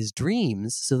equations in his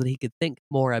dreams so that he could think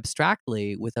more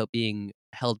abstractly without being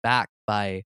held back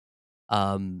by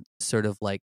sort of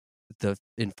like the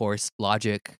enforced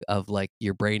logic of like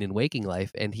your brain in waking life.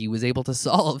 And he was able to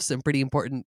solve some pretty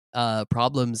important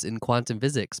problems in quantum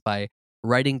physics by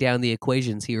writing down the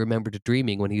equations he remembered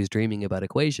dreaming when he was dreaming about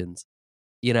equations,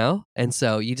 you know? And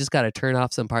so you just got to turn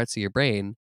off some parts of your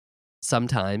brain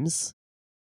sometimes,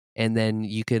 and then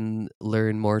you can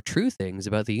learn more true things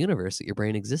about the universe that your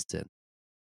brain exists in.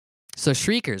 So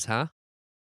shriekers, huh?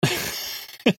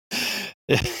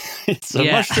 It's a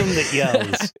mushroom that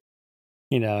yells.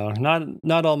 You know,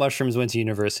 not all mushrooms went to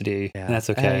university, and that's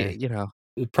okay. You know,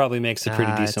 it probably makes a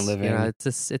pretty decent living. You know, it's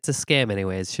a scam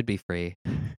anyways. Should be free.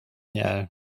 Yeah,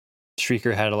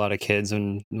 Shrieker had a lot of kids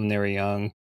when they were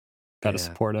young. Got to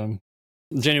support them.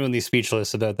 Genuinely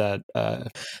speechless about that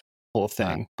whole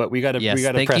thing. But we got to press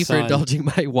on. Thank you for indulging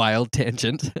my wild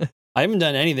tangent. I haven't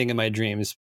done anything in my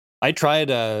dreams. I tried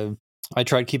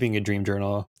keeping a dream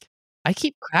journal. I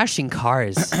keep crashing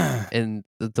cars, and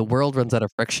the world runs out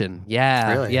of friction.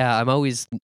 Yeah, really? Yeah. I'm always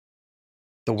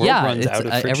the world runs out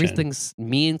of friction. Everything's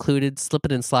me included,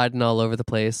 slipping and sliding all over the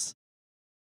place.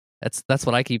 That's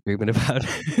what I keep dreaming about.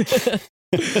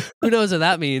 Who knows what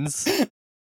that means?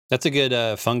 That's a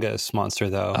good fungus monster,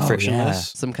 though. Frictionless.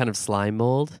 Yeah. Some kind of slime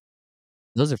mold.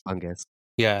 Those are fungus.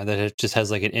 Yeah, that it just has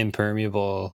like an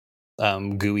impermeable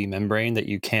gooey membrane that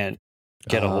you can't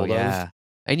get a hold of.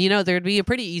 And there'd be a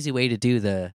pretty easy way to do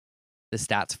the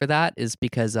stats for that, is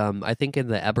because I think in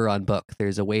the Eberron book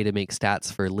there's a way to make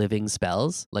stats for living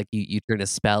spells. Like you turn a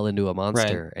spell into a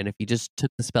monster, and if you just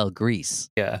took the spell Grease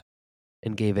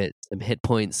and gave it some hit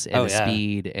points and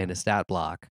speed and a stat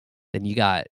block, then you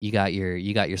got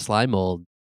your slime mold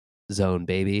zone,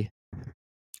 baby.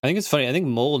 I think it's funny. I think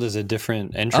mold is a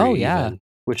different entry, even,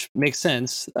 which makes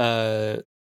sense. Even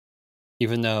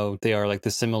though they are like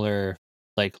the similar,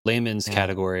 like layman's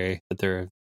category, but they're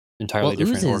entirely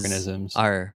different organisms.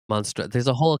 Are monster. There's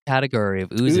a whole category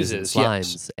of oozes and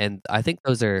slimes, and I think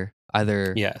those are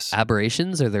either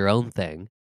aberrations or their own thing.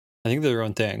 I think they're their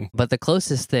own thing. But the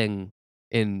closest thing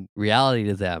in reality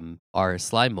to them are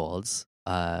slime molds,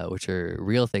 which are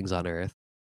real things on Earth.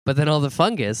 But then all the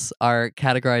fungus are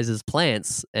categorized as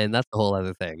plants, and that's a whole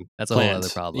other thing. That's a whole other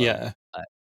problem. Yeah.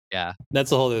 Yeah.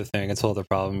 That's a whole other thing. It's a whole other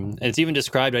problem. And it's even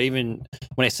described, when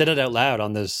I said it out loud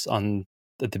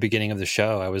at the beginning of the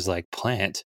show, I was like,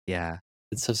 plant. Yeah.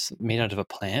 It's just made out of a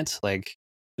plant. Like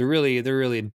they're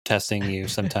really testing you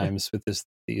sometimes with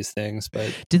these things.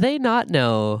 But do they not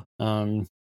know?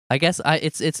 I guess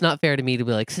it's not fair to me to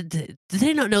be like, do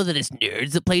they not know that it's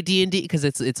nerds that play D&D? Because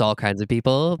it's all kinds of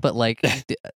people. But like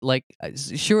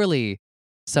surely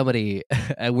somebody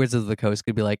at Wizards of the Coast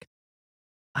could be like,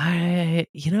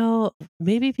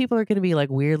 maybe people are going to be like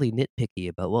weirdly nitpicky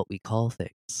about what we call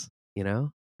things,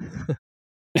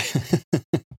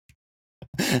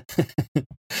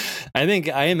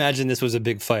 I imagine this was a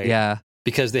big fight. Yeah.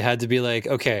 Because they had to be like,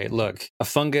 okay, look, a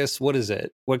fungus, what is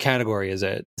it? What category is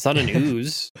it? It's not an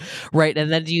ooze. Right.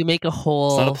 And then do you make a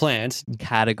whole... It's not a plant.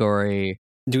 ...category?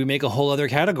 Do we make a whole other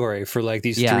category for like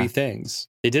these three things?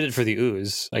 They did it for the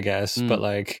ooze, I guess. But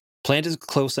like, plant is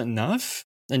close enough?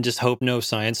 And just hope no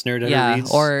science nerd ever reads.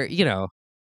 Or,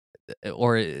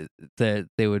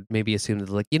 they would maybe assume that,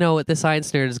 like, what the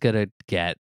science nerd is going to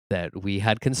get, that we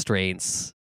had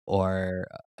constraints, or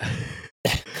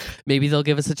maybe they'll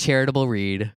give us a charitable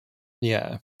read.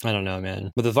 Yeah, I don't know,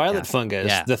 man. But the violet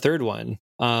fungus, the third one,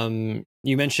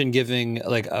 you mentioned giving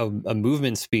like a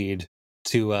movement speed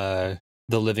to the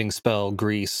living spell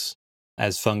Grease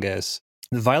as fungus.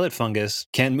 The violet fungus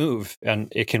can move, and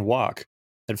it can walk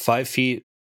at 5 feet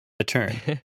a turn.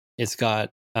 It's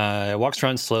got it walks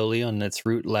around slowly on its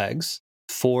root legs.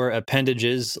 4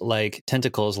 appendages like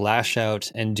tentacles lash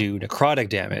out and do necrotic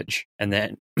damage, and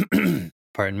then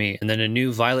pardon me, and then a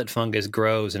new violet fungus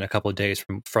grows in a couple of days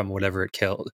from whatever it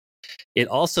killed. It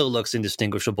also looks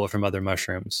indistinguishable from other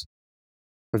mushrooms.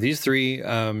 For these three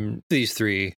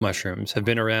mushrooms have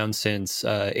been around since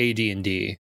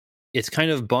AD&D. It's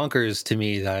kind of bonkers to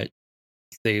me that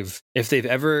if they've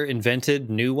ever invented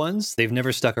new ones, they've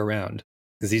never stuck around,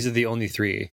 because these are the only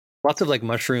 3. Lots of like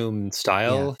mushroom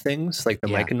style things, like the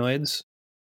myconoids,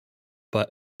 but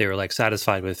they were like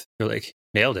satisfied with, they're like,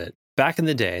 nailed it. Back in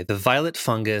the day, the violet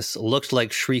fungus looked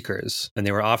like shriekers, and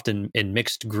they were often in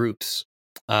mixed groups.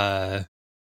 Do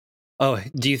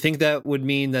you think that would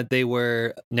mean that they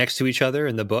were next to each other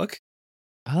in the book?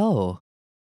 Oh.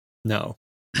 No.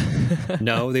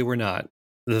 No, they were not.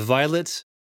 The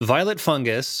violet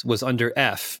fungus was under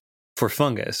F for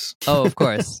fungus. Oh, of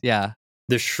course. Yeah.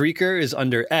 The shrieker is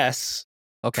under S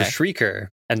for shrieker,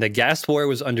 and the gas spore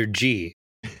was under G.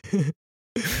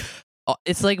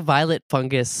 It's like violet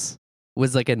fungus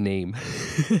was like a name.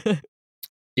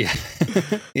 Yeah.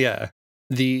 Yeah.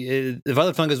 The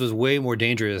violet fungus was way more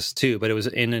dangerous too, but it was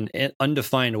in an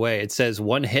undefined way. It says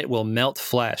 1 hit will melt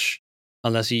flesh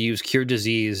unless you use cure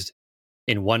diseased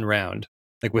in 1 round,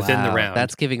 like within the round.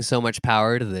 That's giving so much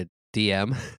power to the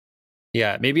DM.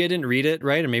 Yeah, maybe I didn't read it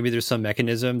right, or maybe there's some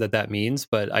mechanism that means,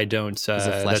 but I don't. There's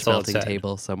a flesh melting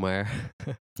table somewhere.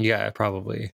 Yeah,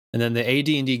 probably. And then the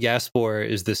AD&D gas spore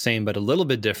is the same, but a little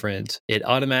bit different. It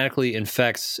automatically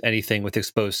infects anything with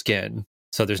exposed skin.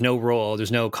 So there's no roll,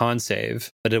 there's no con save,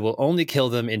 but it will only kill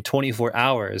them in 24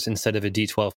 hours instead of a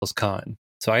D12 plus con.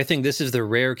 So I think this is the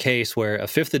rare case where a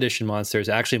 5th edition monster is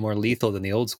actually more lethal than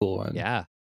the old school one. Yeah.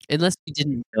 Unless you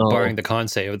didn't know. Barring the con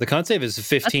save. The con save is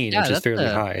 15, which is fairly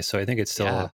high. So I think it's still...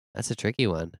 Yeah, that's a tricky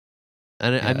one.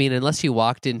 And I mean, unless you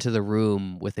walked into the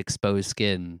room with exposed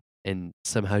skin and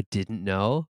somehow didn't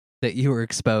know that you were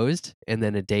exposed, and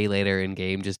then a day later in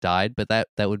game just died, but that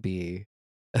would be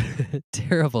a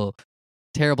terrible,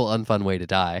 terrible, unfun way to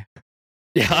die.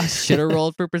 Yeah, I should have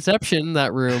rolled for perception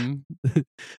that room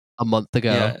a month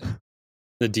ago. Yeah.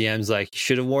 The DM's like, you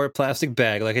should have wore a plastic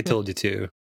bag like I told you to.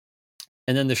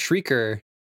 And then the shrieker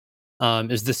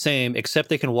is the same, except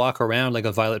they can walk around like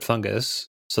a violet fungus.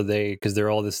 So because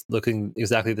they're all looking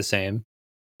exactly the same.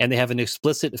 and they have an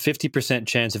explicit 50%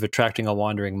 chance of attracting a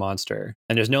wandering monster.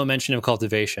 And there's no mention of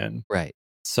cultivation. Right.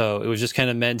 So it was just kind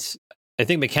of meant, I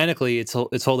think mechanically, its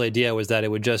whole idea was that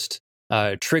it would just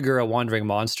trigger a wandering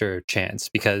monster chance,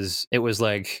 because it was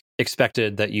like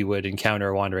expected that you would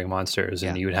encounter wandering monsters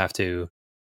and you would have to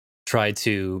try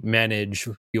to manage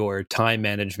your time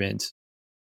management.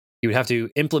 You would have to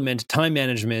implement time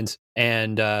management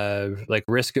and like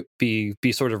be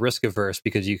sort of risk averse,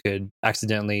 because you could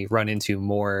accidentally run into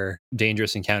more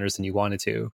dangerous encounters than you wanted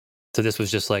to. So this was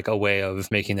just like a way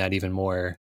of making that even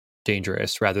more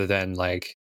dangerous, rather than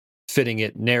like fitting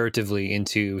it narratively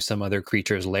into some other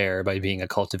creature's lair by being a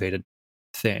cultivated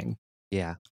thing.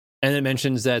 Yeah. And it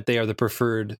mentions that they are the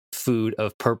preferred food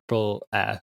of purple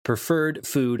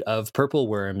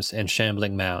worms and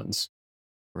shambling mounds.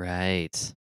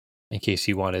 Right. In case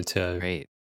you wanted to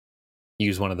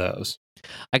use one of those.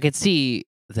 I could see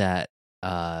that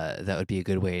that would be a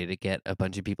good way to get a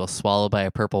bunch of people swallowed by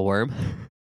a purple worm.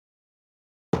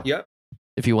 Yep.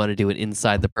 If you want to do an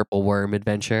inside the purple worm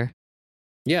adventure.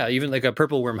 Yeah, even like a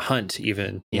purple worm hunt,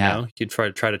 even. You know? You'd try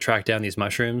to track down these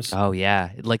mushrooms. Oh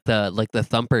yeah. Like the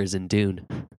thumpers in Dune.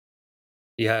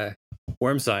 Yeah.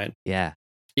 Worm sign. Yeah.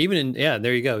 Even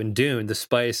there you go. In Dune, the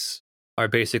spice are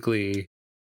basically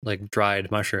like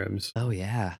dried mushrooms. Oh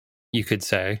yeah. You could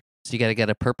say. So you got to get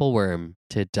a purple worm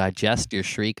to digest your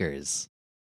shriekers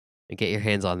and get your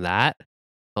hands on that.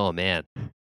 Oh man.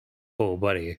 Oh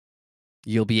buddy.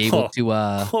 You'll be able to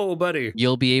oh buddy.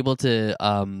 You'll be able to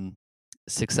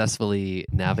successfully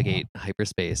navigate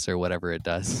hyperspace or whatever it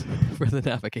does for the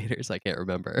navigators. I can't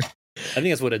remember. I think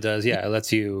that's what it does. Yeah, it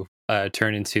lets you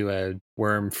turn into a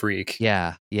worm freak.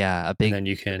 Yeah, a big. And then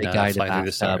you can fly through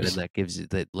the stars, and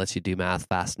that lets you do math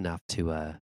fast enough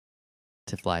to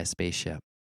fly a spaceship.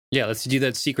 Yeah, let's do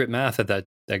that secret math that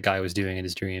guy was doing in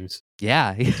his dreams.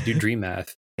 Yeah, do dream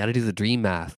math. Got to do the dream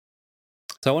math.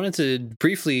 So I wanted to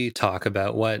briefly talk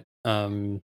about what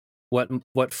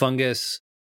fungus.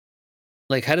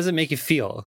 Like, how does it make you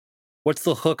feel? What's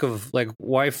the hook of like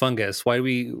why fungus? Why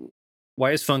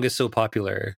is fungus so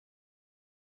popular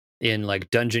in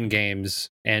like dungeon games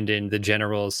and in the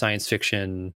general science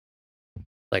fiction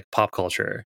like pop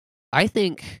culture? I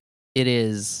think it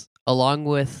is, along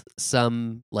with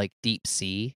some like deep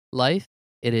sea life,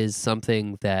 it is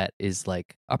something that is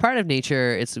like a part of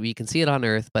nature. We can see it on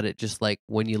Earth, but it just like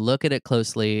when you look at it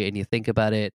closely and you think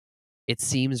about it, it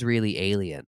seems really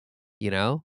alien, you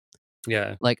know?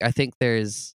 Yeah. Like I think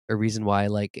there's a reason why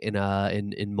like in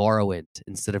Morrowind,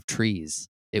 instead of trees,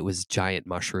 it was giant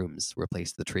mushrooms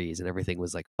replaced the trees, and everything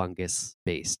was like fungus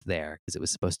based there because it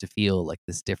was supposed to feel like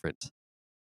this different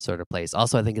sort of place.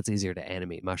 Also, I think it's easier to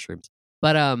animate mushrooms.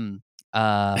 But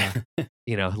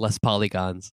less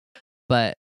polygons.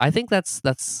 But I think that's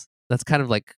kind of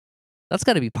like that's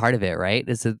got to be part of it, right?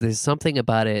 Is that there's something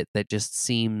about it that just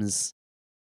seems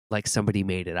like somebody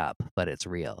made it up, but it's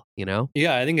real, you know?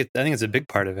 Yeah, I think it's a big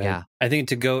part of it. Yeah. I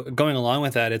think going along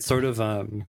with that, it's sort of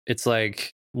it's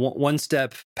like one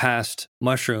step past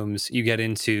mushrooms, you get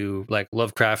into like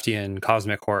Lovecraftian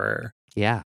cosmic horror.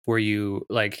 Yeah. Where you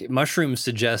like mushrooms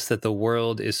suggest that the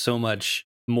world is so much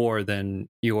more than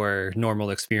your normal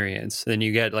experience. Then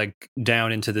you get like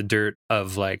down into the dirt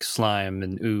of like slime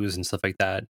and ooze and stuff like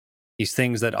that. These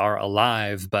things that are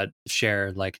alive but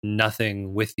share like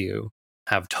nothing with you,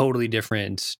 have totally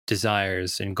different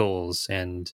desires and goals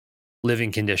and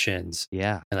living conditions.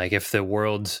 Yeah. And like if the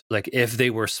world, like if they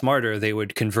were smarter, they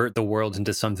would convert the world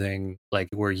into something like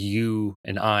where you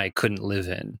and I couldn't live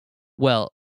in.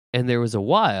 Well, and there was a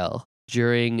while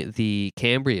during the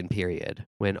Cambrian period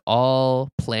when all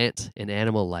plant and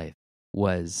animal life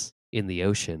was in the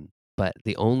ocean, but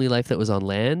the only life that was on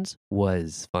land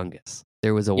was fungus.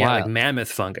 There was a while, like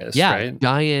mammoth fungus, right?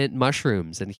 Giant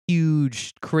mushrooms and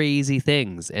huge, crazy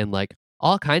things, and like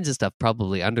all kinds of stuff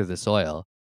probably under the soil.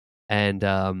 And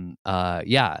and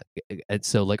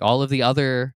so like all of the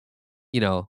other,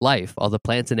 life, all the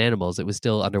plants and animals, it was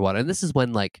still underwater. And this is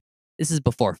when this is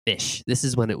before fish. This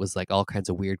is when it was like all kinds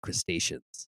of weird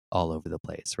crustaceans all over the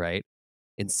place, right?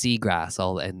 And seagrass,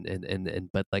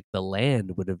 but like the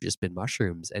land would have just been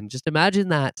mushrooms. And just imagine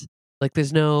that, like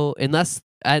there's no, and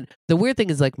the weird thing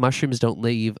is like mushrooms don't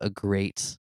leave a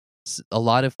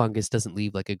lot of fungus doesn't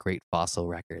leave like a great fossil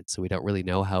record. So we don't really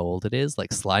know how old it is.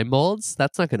 Like slime molds,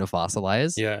 that's not going to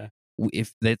fossilize. Yeah.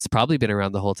 If it's probably been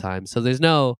around the whole time. So there's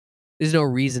no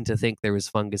reason to think there was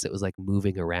fungus that was like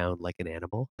moving around like an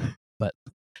animal. But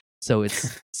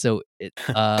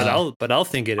but I'll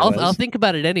think I'll think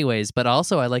about it anyways. But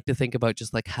also I like to think about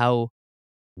just like how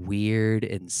weird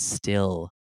and still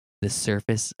the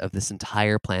surface of this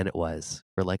entire planet was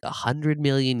for like 100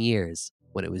 million years.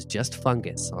 when it was just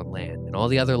fungus on land and all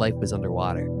the other life was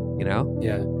underwater, you know?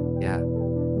 Yeah. Yeah.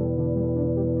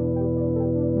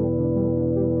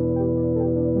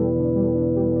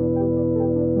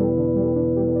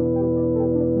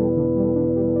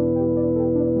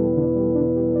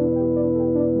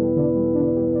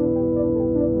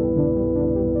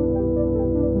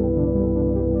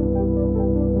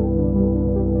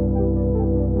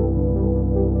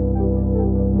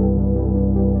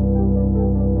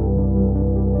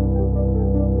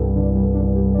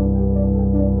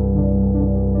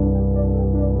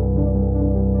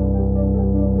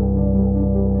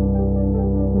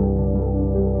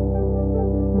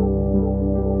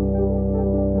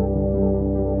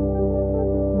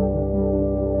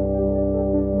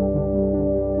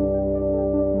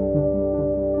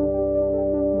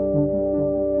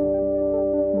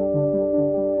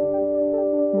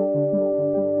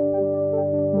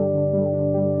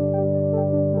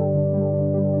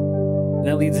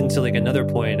 That leads into like another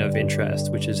point of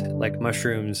interest, which is like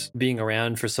mushrooms being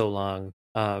around for so long.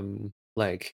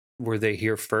 Like, were they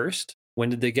here first? When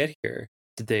did they get here?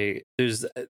 Did they? There's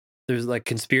like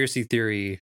conspiracy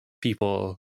theory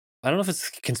people. I don't know if it's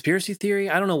conspiracy theory.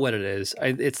 I don't know what it is.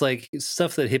 It's like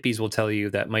stuff that hippies will tell you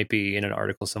that might be in an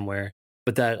article somewhere.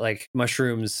 But that like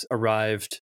mushrooms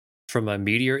arrived from a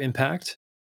meteor impact,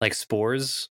 like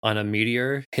spores on a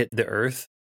meteor hit the Earth,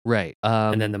 Right.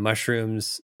 and then the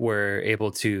mushrooms were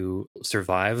able to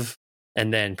survive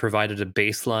and then provided a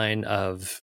baseline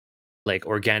of like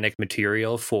organic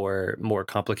material for more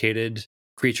complicated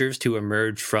creatures to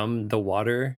emerge from the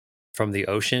water, from the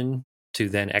ocean, to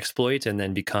then exploit and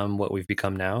then become what we've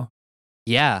become now.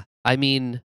 Yeah. I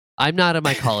mean, I'm not a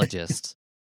mycologist.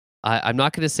 I'm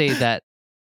not going to say that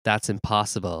that's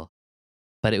impossible,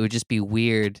 but it would just be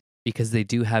weird because they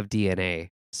do have DNA.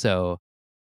 So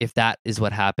if that is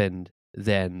what happened,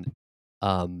 then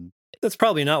That's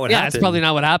probably not what yeah, happened. it's probably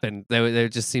not what happened. There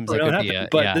just seems like it'd be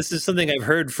but this is something I've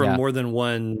heard from more than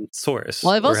one source.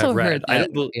 Well, I've also have heard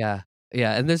read. that,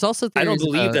 yeah, and there's also I don't theories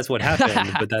believe about... that's what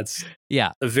happened, but that's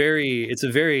it's a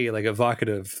very like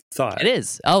evocative thought. It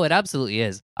is. Oh, it absolutely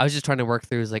is. I was just trying to work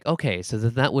through. It's like, okay, so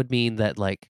then that would mean that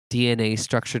like DNA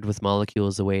structured with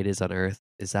molecules the way it is on Earth.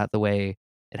 Is that the way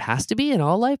it has to be in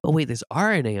all life? Oh wait, there's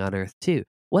RNA on Earth too.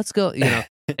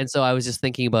 And so I was just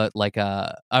thinking about like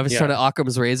I was trying to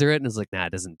Occam's razor it, and it's like, nah,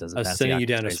 it doesn't. I was sending you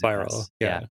down a spiral.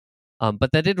 Yeah.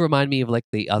 But that did remind me of like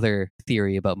the other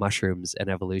theory about mushrooms and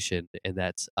evolution, and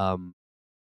that's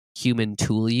human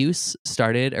tool use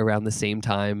started around the same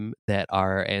time that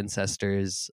our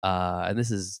ancestors, and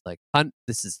this is like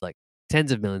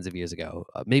tens of millions of years ago,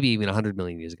 maybe even 100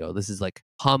 million years ago. This is like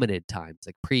hominid times,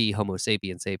 like pre-Homo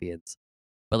sapiens sapiens.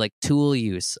 But like tool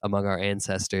use among our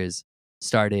ancestors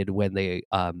started when they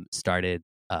started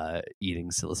eating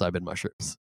psilocybin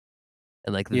mushrooms,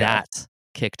 and like that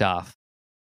kicked off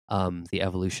the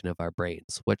evolution of our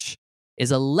brains, which is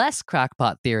a less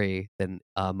crackpot theory than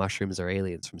mushrooms are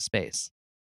aliens from space.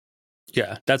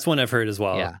 Yeah, that's one I've heard as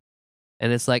well. Yeah,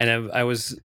 and it's like, and I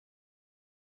was.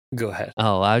 Go ahead.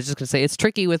 Oh, I was just gonna say it's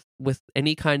tricky with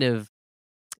any kind of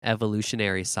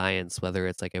evolutionary science, whether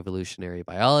it's like evolutionary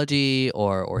biology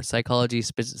or psychology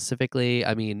specifically.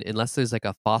 I mean, unless there's like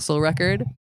a fossil record,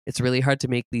 it's really hard to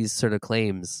make these sort of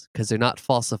claims because they're not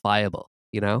falsifiable.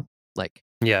 You know, like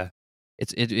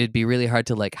it'd be really hard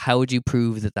to like. How would you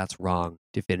prove that that's wrong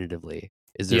definitively?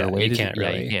 Is there a way to?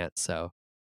 You can't. So,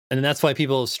 and that's why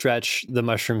people stretch the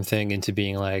mushroom thing into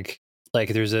being like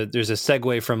there's a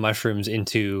segue from mushrooms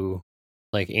into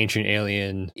like Ancient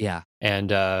Alien,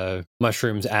 and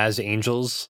mushrooms as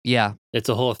angels. Yeah, it's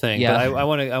a whole thing. Yeah, but I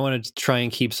want to try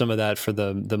and keep some of that for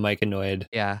the myconoid.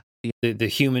 Yeah, the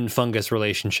human fungus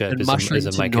relationship is a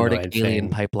myconoid Nordic alien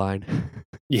pipeline.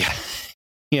 Yeah.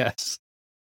 Yes.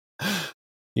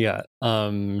 Yeah.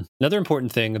 Another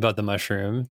important thing about the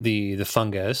mushroom, the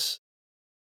fungus,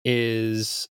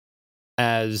 is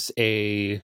as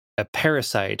a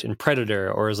parasite and predator,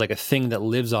 or as like a thing that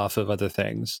lives off of other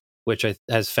things, which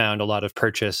has found a lot of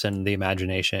purchase in the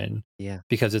imagination. Yeah,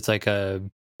 because it's like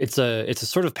it's a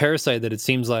sort of parasite that it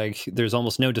seems like there's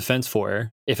almost no defense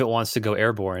for if it wants to go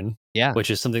airborne. Yeah, which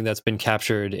is something that's been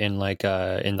captured in like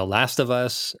in The Last of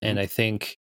Us, and I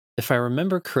think if I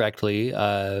remember correctly,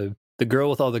 The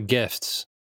Girl with All the Gifts,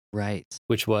 right,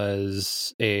 which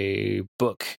was a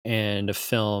book and a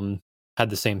film,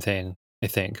 had the same thing, I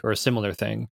think, or a similar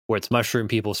thing, where it's mushroom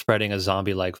people spreading a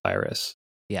zombie-like virus.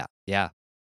 Yeah.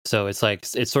 So it's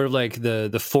sort of like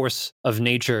the force of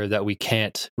nature that we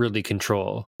can't really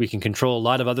control. We can control a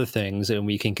lot of other things, and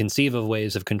we can conceive of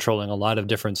ways of controlling a lot of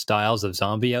different styles of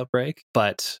zombie outbreak.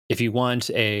 But if you want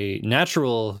a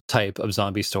natural type of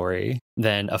zombie story,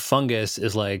 then a fungus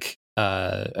is like,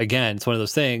 again, it's one of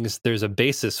those things. There's a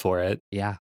basis for it.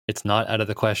 Yeah. It's not out of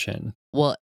the question.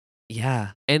 Well,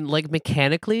 yeah. And like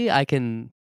mechanically, I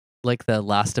can, like the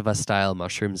Last of Us style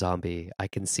mushroom zombie, I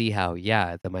can see how,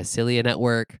 the mycelia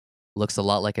network looks a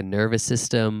lot like a nervous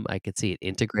system. I could see it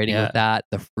integrating with that,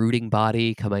 the fruiting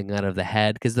body coming out of the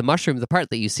head. Because the mushroom, the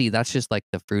part that you see, that's just like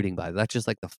the fruiting body. That's just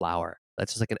like the flower.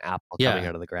 That's just like an apple coming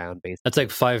out of the ground, basically. That's like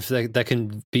five, that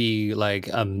can be like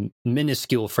a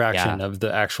minuscule fraction of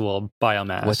the actual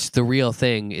biomass. Which the real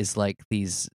thing is like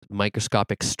these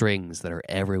microscopic strings that are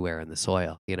everywhere in the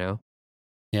soil, you know?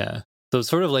 Yeah. So it's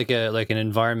sort of like an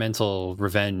environmental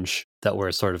revenge that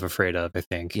we're sort of afraid of, I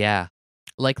think. Yeah.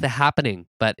 Like The Happening,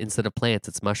 but instead of plants,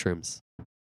 it's mushrooms.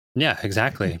 Yeah,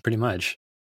 exactly. Pretty much.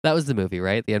 That was the movie,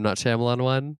 right? The M. Night Shyamalan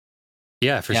one?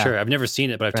 Yeah, for sure. I've never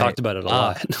seen it, but I've talked about it a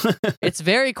lot. It's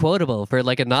very quotable for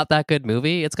like a not that good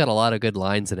movie. It's got a lot of good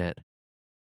lines in it.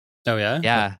 Oh yeah?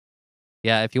 Yeah.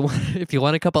 Yeah, if you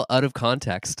want a couple out of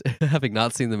context, having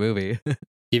not seen the movie.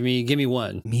 Give me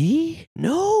one. Me?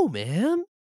 No, man.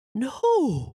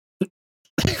 No.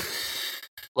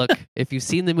 Look, if you've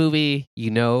seen the movie,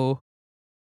 you know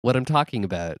what I'm talking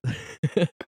about.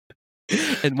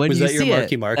 And when was you that your see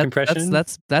Marky Mark impression?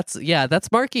 That's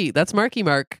Marky. That's Marky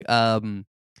Mark. I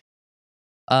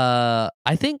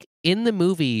think in the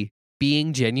movie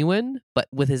being genuine, but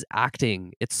with his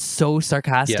acting, it's so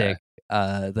sarcastic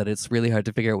that it's really hard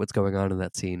to figure out what's going on in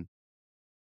that scene.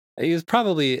 He was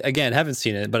probably, again, haven't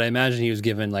seen it, but I imagine he was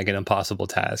given like an impossible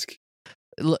task.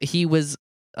 He was,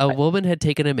 a woman had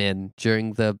taken him in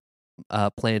during the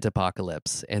plant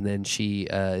apocalypse, and then she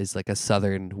is like a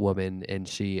southern woman, and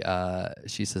she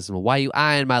says, "Well, why are you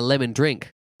eyeing my lemon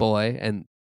drink, boy?" And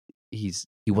he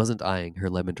wasn't eyeing her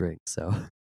lemon drink, so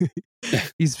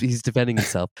he's defending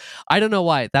himself. I don't know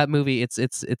why that movie. It's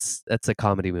a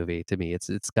comedy movie to me.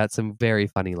 It's got some very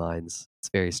funny lines. It's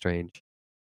very strange.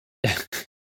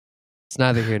 It's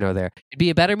neither here nor there. It'd be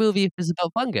a better movie if it was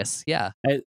about fungus. Yeah,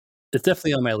 it's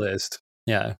definitely on my list.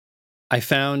 Yeah. I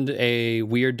found a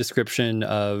weird description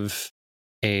of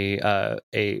a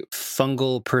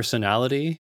fungal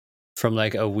personality from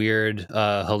like a weird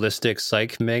holistic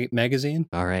psych magazine.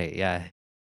 All right, yeah.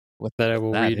 What that I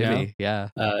will read now. Yeah.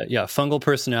 Fungal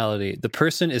personality. The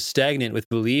person is stagnant with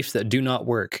beliefs that do not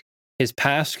work. His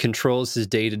past controls his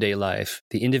day-to-day life.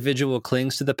 The individual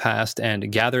clings to the past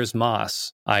and gathers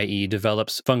moss, i.e.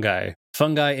 develops fungi.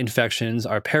 Fungi infections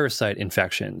are parasite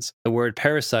infections. The word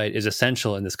parasite is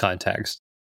essential in this context.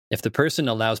 If the person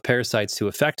allows parasites to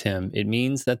affect him, it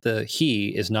means that the he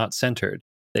is not centered,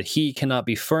 that he cannot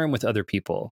be firm with other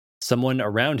people. Someone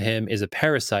around him is a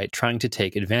parasite trying to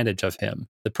take advantage of him.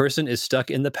 The person is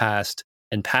stuck in the past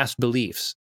and past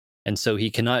beliefs, and so he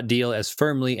cannot deal as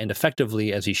firmly and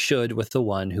effectively as he should with the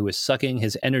one who is sucking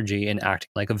his energy and acting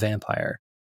like a vampire.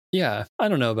 Yeah, I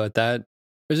don't know about that.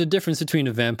 There's a difference between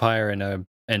a vampire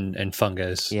and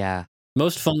fungus. Yeah.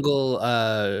 Most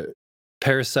fungal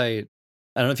parasite,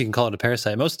 I don't know if you can call it a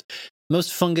parasite.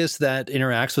 Most fungus that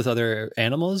interacts with other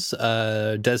animals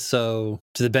does so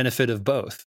to the benefit of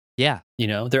both. Yeah. You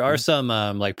know, there are some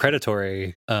like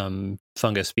predatory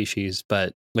fungus species,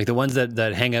 but like the ones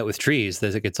that hang out with trees,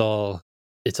 there's like it's all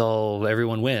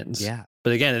everyone wins. Yeah.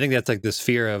 But again, I think that's like this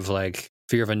fear of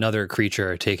another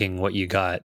creature taking what you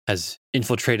got has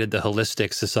infiltrated the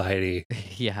holistic society.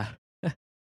 Yeah.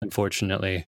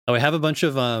 Unfortunately. Oh, I have a bunch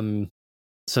of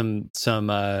some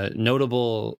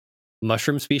notable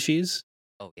mushroom species.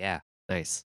 Oh yeah.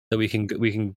 Nice. That we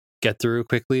can get through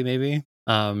quickly maybe.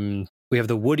 We have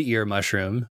the wood ear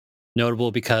mushroom,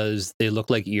 notable because they look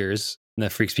like ears, and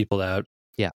that freaks people out.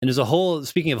 Yeah. And there's a whole,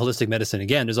 speaking of holistic medicine,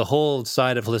 again, there's a whole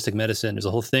side of holistic medicine. There's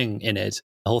a whole thing in it,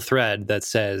 a whole thread that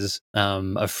says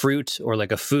a fruit or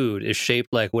like a food is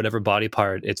shaped like whatever body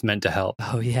part it's meant to help.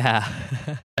 Oh, yeah.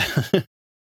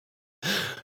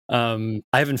 I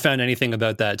haven't found anything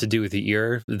about that to do with the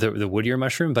ear, the wood ear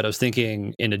mushroom, but I was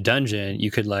thinking in a dungeon,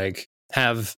 you could like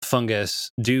have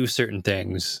fungus do certain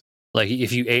things. Like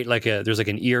if you ate there's like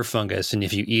an ear fungus, and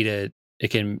if you eat it, it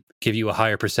can give you a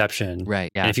higher perception. Right.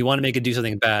 Yeah. And if you want to make it do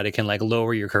something bad, it can like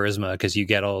lower your charisma because you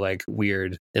get all like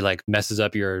weird. It like messes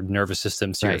up your nervous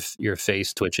system, so your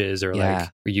face twitches, or or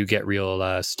you get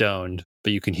real stoned.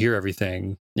 But you can hear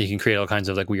everything. You can create all kinds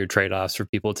of like weird trade-offs for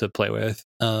people to play with.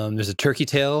 There's a turkey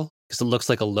tail because it looks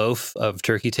like a loaf of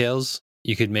turkey tails.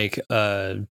 You could make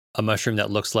a mushroom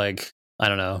that looks like I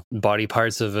don't know, body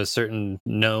parts of a certain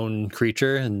known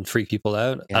creature and freak people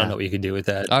out. I don't know what you could do with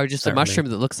that. Or just a mushroom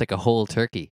that looks like a whole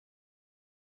turkey.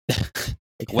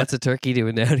 Like, what's a turkey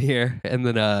doing down here? And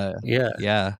then,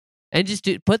 yeah. And just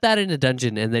put that in a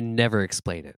dungeon and then never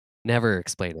explain it. Never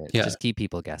explain it. Yeah. Just keep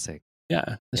people guessing.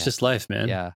 Yeah. It's just life, man.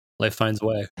 Yeah. Life finds a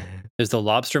way. There's the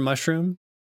lobster mushroom,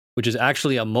 which is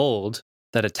actually a mold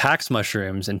that attacks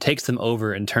mushrooms and takes them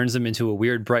over and turns them into a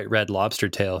weird bright red lobster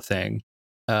tail thing.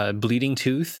 Bleeding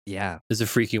tooth is a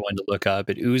freaky one to look up.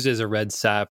 It oozes a red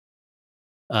sap.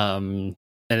 And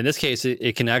in this case,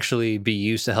 it can actually be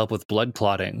used to help with blood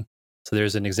clotting. So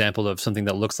there's an example of something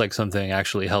that looks like something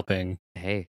actually helping.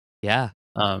 Hey, yeah.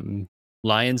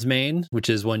 Lion's mane, which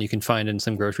is one you can find in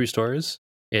some grocery stores.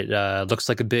 It looks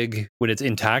like when it's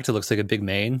intact, it looks like a big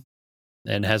mane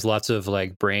and has lots of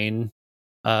like brain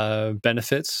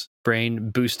benefits, brain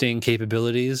boosting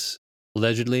capabilities,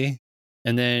 allegedly.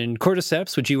 And then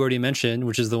cordyceps, which you already mentioned,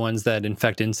 which is the ones that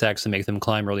infect insects and make them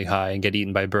climb really high and get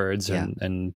eaten by birds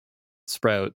and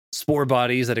sprout spore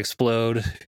bodies that explode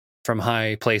from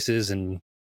high places and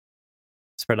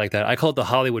spread like that. I call it the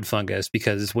Hollywood fungus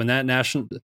because when that I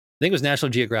think it was National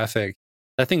Geographic,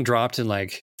 that thing dropped in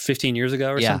like 15 years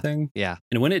ago or something. Yeah.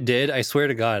 And when it did, I swear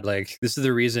to God, like this is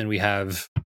the reason we have,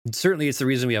 certainly it's the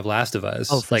reason we have Last of Us.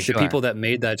 Oh, for like sure. The people that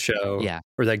made that show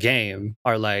or that game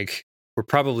are like, were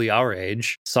probably our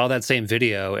age, saw that same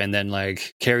video and then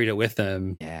like carried it with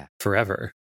them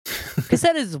forever. Because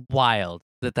that is wild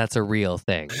that that's a real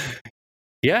thing.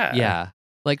 Yeah.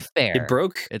 Like fair.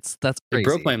 That's crazy. It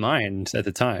broke my mind at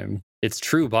the time. It's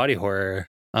true body horror.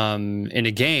 In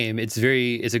a game, it's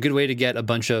a good way to get a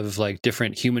bunch of like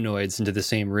different humanoids into the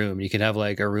same room. You can have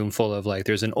like a room full of like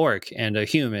there's an orc and a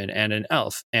human and an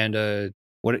elf and the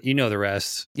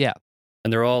rest. Yeah.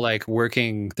 And they're all like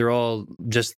they're all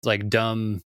just like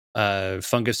dumb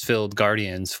fungus filled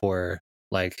guardians for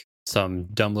like some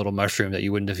dumb little mushroom that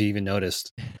you wouldn't have even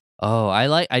noticed. Oh,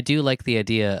 I do like the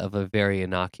idea of a very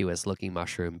innocuous looking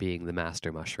mushroom being the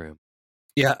master mushroom.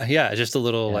 Yeah, just a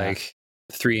little like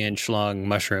 3-inch long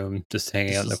mushroom just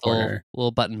hanging out in the corner. Little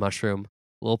button mushroom,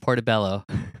 little portobello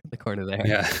in the corner there.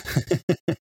 Yeah.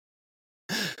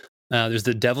 There's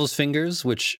the devil's fingers,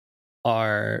 which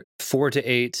are 4 to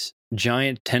 8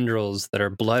 giant tendrils that are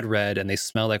blood red and they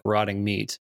smell like rotting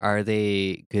meat. Are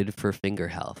they good for finger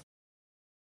health?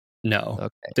 No.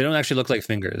 Okay. They don't actually look like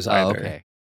fingers either. Okay.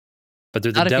 But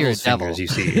they're the devil's fingers you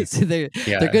see. So they're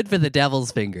good for the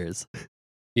devil's fingers.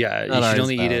 Yeah, you should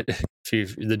only eat it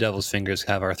if the devil's fingers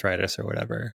have arthritis or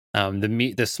whatever.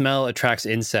 The smell attracts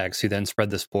insects who then spread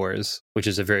the spores, which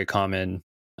is a very common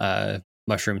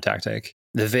mushroom tactic.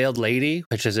 The veiled lady,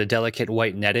 which is a delicate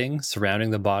white netting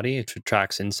surrounding the body, which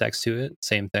attracts insects to it.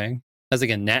 Same thing. As like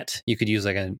a net, you could use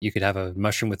you could have a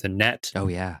mushroom with a net. Oh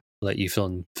yeah, let you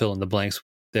fill in the blanks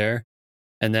there.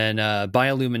 And then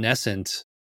bioluminescent,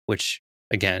 which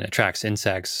again attracts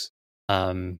insects.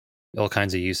 All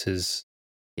kinds of uses.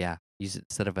 Yeah, use it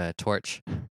instead of a torch.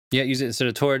 Yeah, use it instead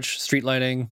of torch. Street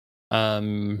lighting,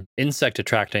 insect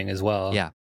attracting as well. Yeah.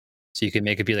 So you can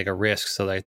make it be like a risk. So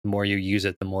like the more you use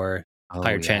it, the more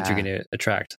higher chance you're going to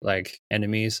attract like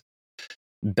enemies.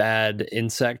 Bad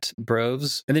insect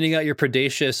bros. And then you got your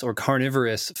predaceous or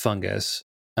carnivorous fungus,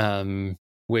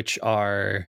 which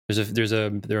are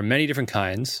there are many different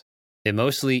kinds. They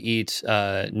mostly eat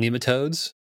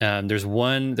nematodes.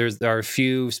 There are a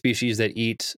few species that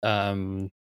eat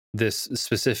this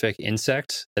specific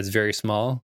insect that's very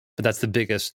small, but that's the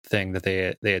biggest thing that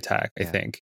they attack, I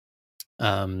think.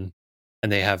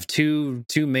 And they have two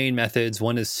main methods.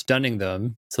 One is stunning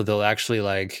them, so they'll actually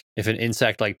like if an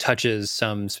insect like touches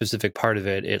some specific part of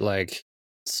it, it like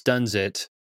stuns it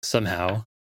somehow.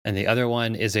 And the other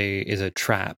one is a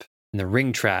trap, and the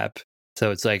ring trap. So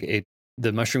it's like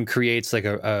the mushroom creates like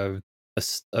a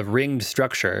ringed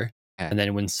structure, and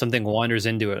then when something wanders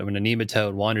into it, when a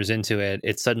nematode wanders into it,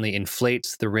 it suddenly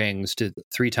inflates the rings to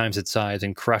 3 times its size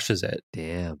and crushes it.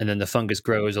 Damn. And then the fungus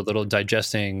grows a little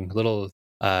digesting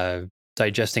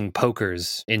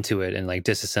pokers into it and like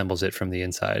disassembles it from the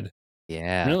inside.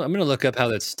 Yeah. I'm gonna look up how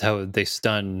they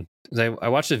stun. I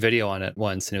watched a video on it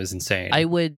once and it was insane.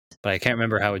 But I can't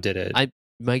remember how it did it.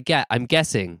 I'm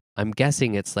guessing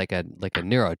it's like a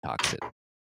neurotoxin,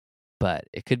 but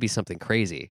it could be something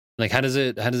crazy. Like how does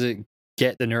it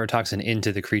get the neurotoxin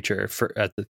into the creature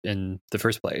in the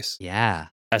first place? Yeah,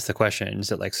 that's the question.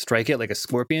 Does it like strike it like a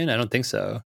scorpion? I don't think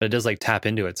so, but it does like tap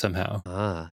into it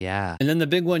somehow. Yeah. And then the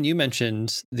big one you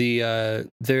mentioned, there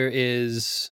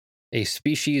is a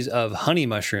species of honey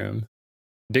mushroom,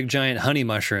 big giant honey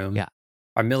mushroom. Yeah,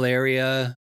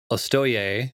 Armillaria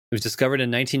ostoyae, It was discovered in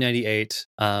 1998.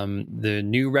 The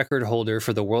new record holder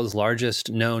for the world's largest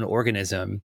known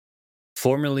organism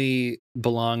formerly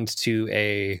belonged to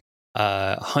a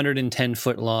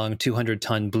 110-foot long,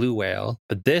 200-ton blue whale.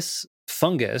 But this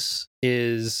fungus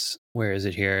is, where is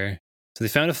it here? So they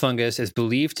found a fungus. It's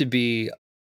believed to be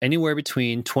anywhere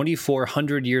between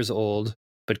 2,400 years old,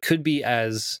 but could be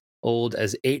as old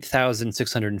as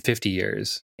 8,650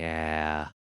 years. Yeah.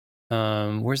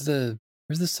 Where's the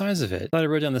size of it? I thought I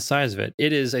wrote down the size of it.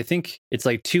 It is, I think it's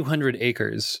like 200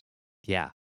 acres. Yeah.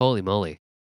 Holy moly.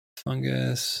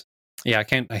 Fungus. Yeah, I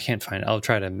can't find it. I'll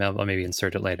try to maybe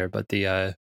insert it later. But they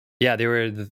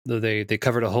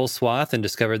covered a whole swath and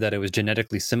discovered that it was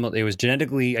genetically similar. It was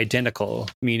genetically identical,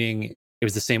 meaning it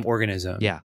was the same organism.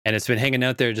 Yeah. And it's been hanging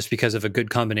out there just because of a good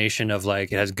combination of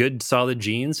like, it has good solid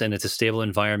genes and it's a stable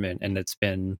environment. And it's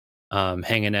been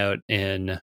hanging out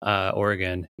in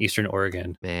Oregon, Eastern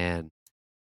Oregon. Man,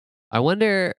 I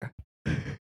wonder,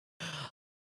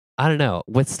 I don't know,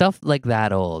 with stuff like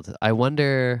that old, I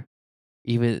wonder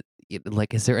even,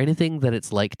 like, is there anything that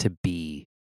it's like to be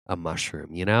a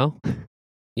mushroom, you know?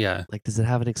 Yeah. Like, does it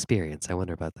have an experience? I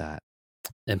wonder about that.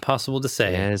 Impossible to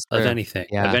say Yeah, of anything,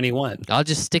 Yeah. of anyone. I'll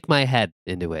just stick my head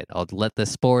into it. I'll let the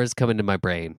spores come into my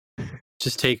brain.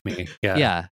 Just take me. Yeah.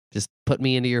 Yeah. Just put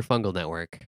me into your fungal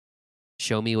network.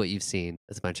 Show me what you've seen.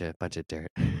 It's a bunch of dirt.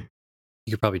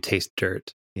 You could probably taste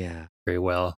dirt Yeah. very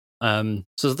well.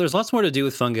 So there's lots more to do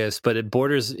with fungus, but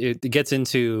it gets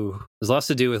into, there's lots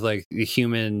to do with like the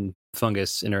human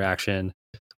fungus interaction,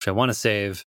 which I want to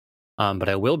save. But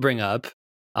I will bring up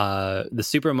the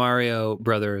Super Mario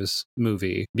Brothers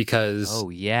movie, because Oh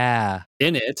yeah.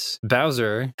 in it,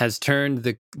 Bowser has turned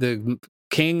the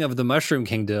king of the Mushroom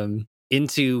Kingdom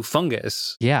into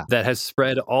fungus. Yeah. That has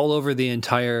spread all over the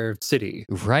entire city.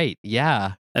 Right.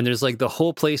 Yeah. And there's like the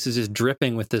whole place is just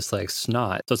dripping with this like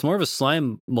snot. So it's more of a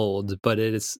slime mold, but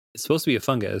it's supposed to be a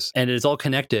fungus, and it's all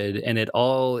connected, and it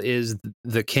all is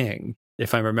the king,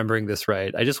 if I'm remembering this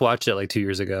right. I just watched it like 2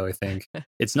 years ago, I think.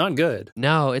 It's not good.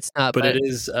 No, it's not. But it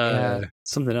is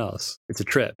something else. It's a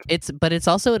trip. But it's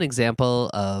also an example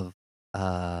of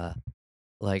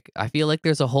like, I feel like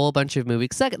there's a whole bunch of movies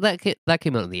that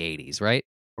came out in the 80s, right?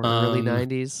 Or early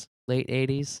 90s, late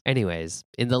 80s. Anyways,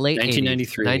 in the late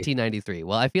 1993. 1993.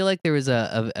 Well, I feel like there was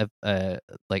a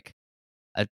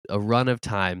run of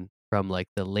time from like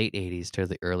the late 80s to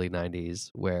the early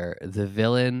 90s where the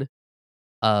villain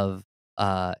of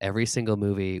every single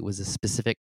movie was a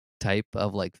specific type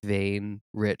of like vain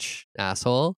rich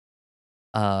asshole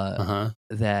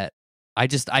that I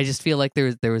just feel like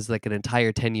there was like an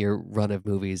entire 10-year run of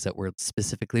movies that were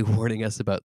specifically warning us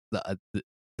about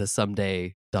the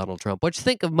someday Donald Trump, which I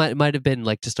think might have been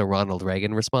like just a Ronald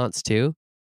Reagan response too,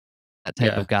 that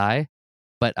type of guy.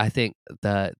 But I think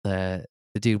the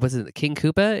dude, wasn't it King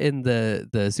Koopa in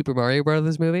the Super Mario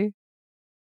Brothers movie?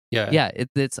 Yeah.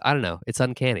 It's I don't know, it's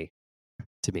uncanny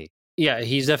to me. Yeah,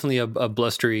 he's definitely a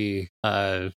blustery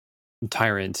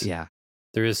tyrant. Yeah,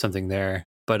 there is something there,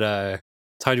 but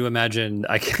it's hard to imagine.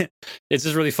 I can't. It's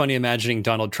just really funny imagining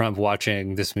Donald Trump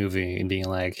watching this movie and being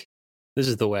like, "This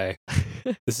is the way.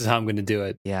 This is how I'm going to do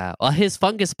it." Yeah. Well, his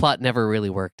fungus plot never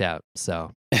really worked out.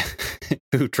 So,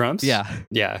 who, Trump's? Yeah.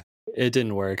 It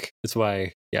didn't work. That's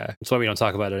why we don't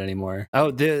talk about it anymore. Oh,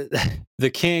 the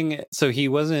king. So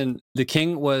the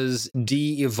king was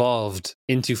de-evolved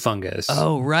into fungus.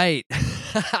 Oh, right.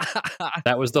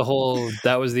 That was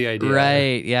the idea.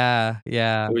 Right. Yeah.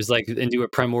 It was like into a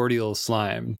primordial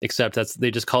slime, except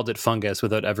they just called it fungus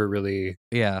without ever really.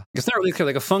 Yeah. It's not really clear.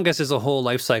 Like a fungus is a whole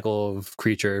life cycle of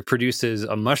creature. It produces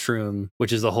a mushroom,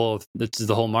 which is the whole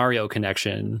Mario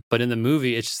connection. But in the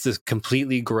movie, it's just this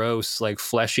completely gross, like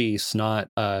fleshy snot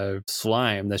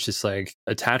slime that's just like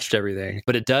attached to everything.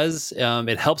 But it does,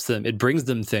 it helps them. It brings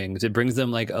them things. It brings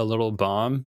them like a little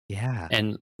bomb. Yeah.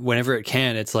 And whenever it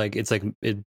can,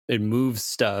 it moves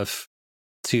stuff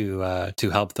to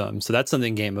help them. So that's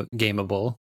something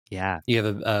gameable. Yeah. You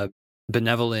have a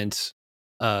benevolent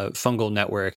fungal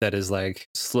network that is like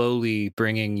slowly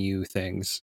bringing you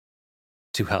things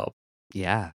to help.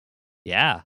 Yeah.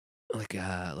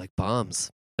 Like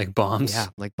bombs. Like bombs. Yeah,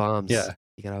 like bombs. Yeah.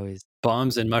 You can always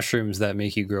bombs and mushrooms that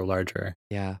make you grow larger.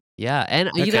 Yeah. And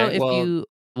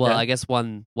I guess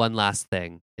one last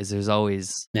thing is there's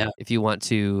always, if you want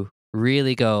to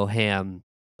really go ham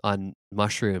on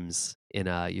mushrooms in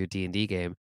your D&D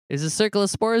game, there's a Circle of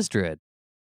Spores druid.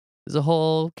 There's a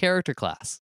whole character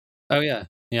class. Oh yeah.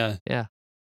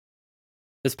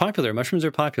 It's popular. Mushrooms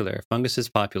are popular. Fungus is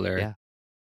popular. Yeah.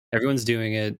 Everyone's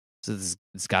doing it. So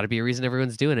there's got to be a reason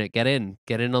everyone's doing it. Get in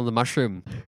on the mushroom.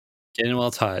 Get in while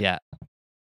it's hot. Yeah.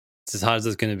 It's as hot as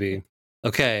it's going to be.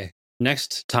 Okay.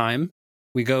 Next time,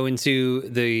 we go into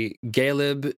the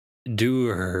Galeb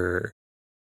Dur.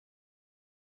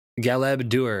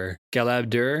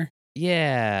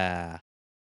 Yeah.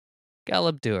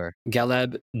 Galabdur.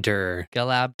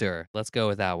 Let's go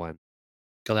with that one.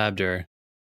 Galabdur.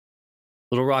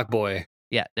 Little Rock Boy.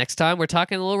 Yeah, next time we're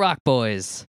talking Little Rock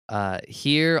Boys.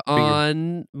 Here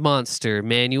on Monster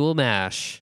Manual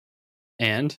Mash.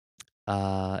 And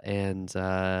what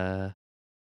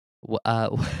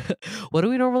do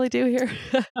we normally do here?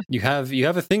 you have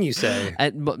a thing you say.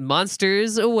 At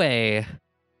Monsters Away.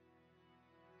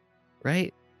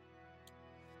 Right?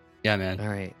 Yeah, man. All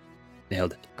right.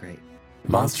 Nailed it. Great.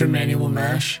 Monster Manual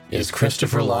MASH is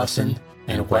Christopher Lawson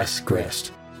and Wes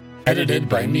Grist. Edited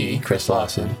by me, Chris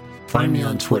Lawson. Find me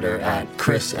on Twitter at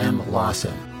Chris M.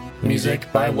 Lawson.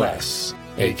 Music by Wes,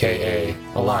 aka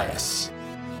Elias.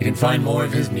 You can find more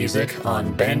of his music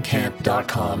on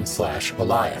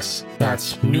bandcamp.com/Elias.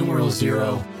 That's numeral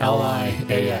 0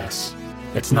 LIAS.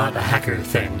 It's not a hacker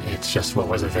thing, it's just what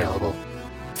was available.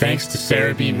 Thanks to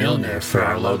Sarah B. Milner for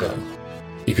our logo.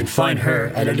 You can find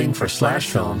her editing for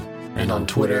Slashfilm and on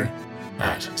Twitter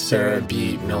at Sarah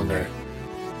B. Milner.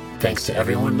 Thanks to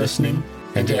everyone listening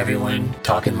and to everyone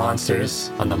talking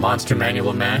monsters on the Monster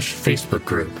Manual MASH Facebook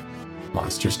group,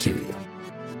 Monsters to You.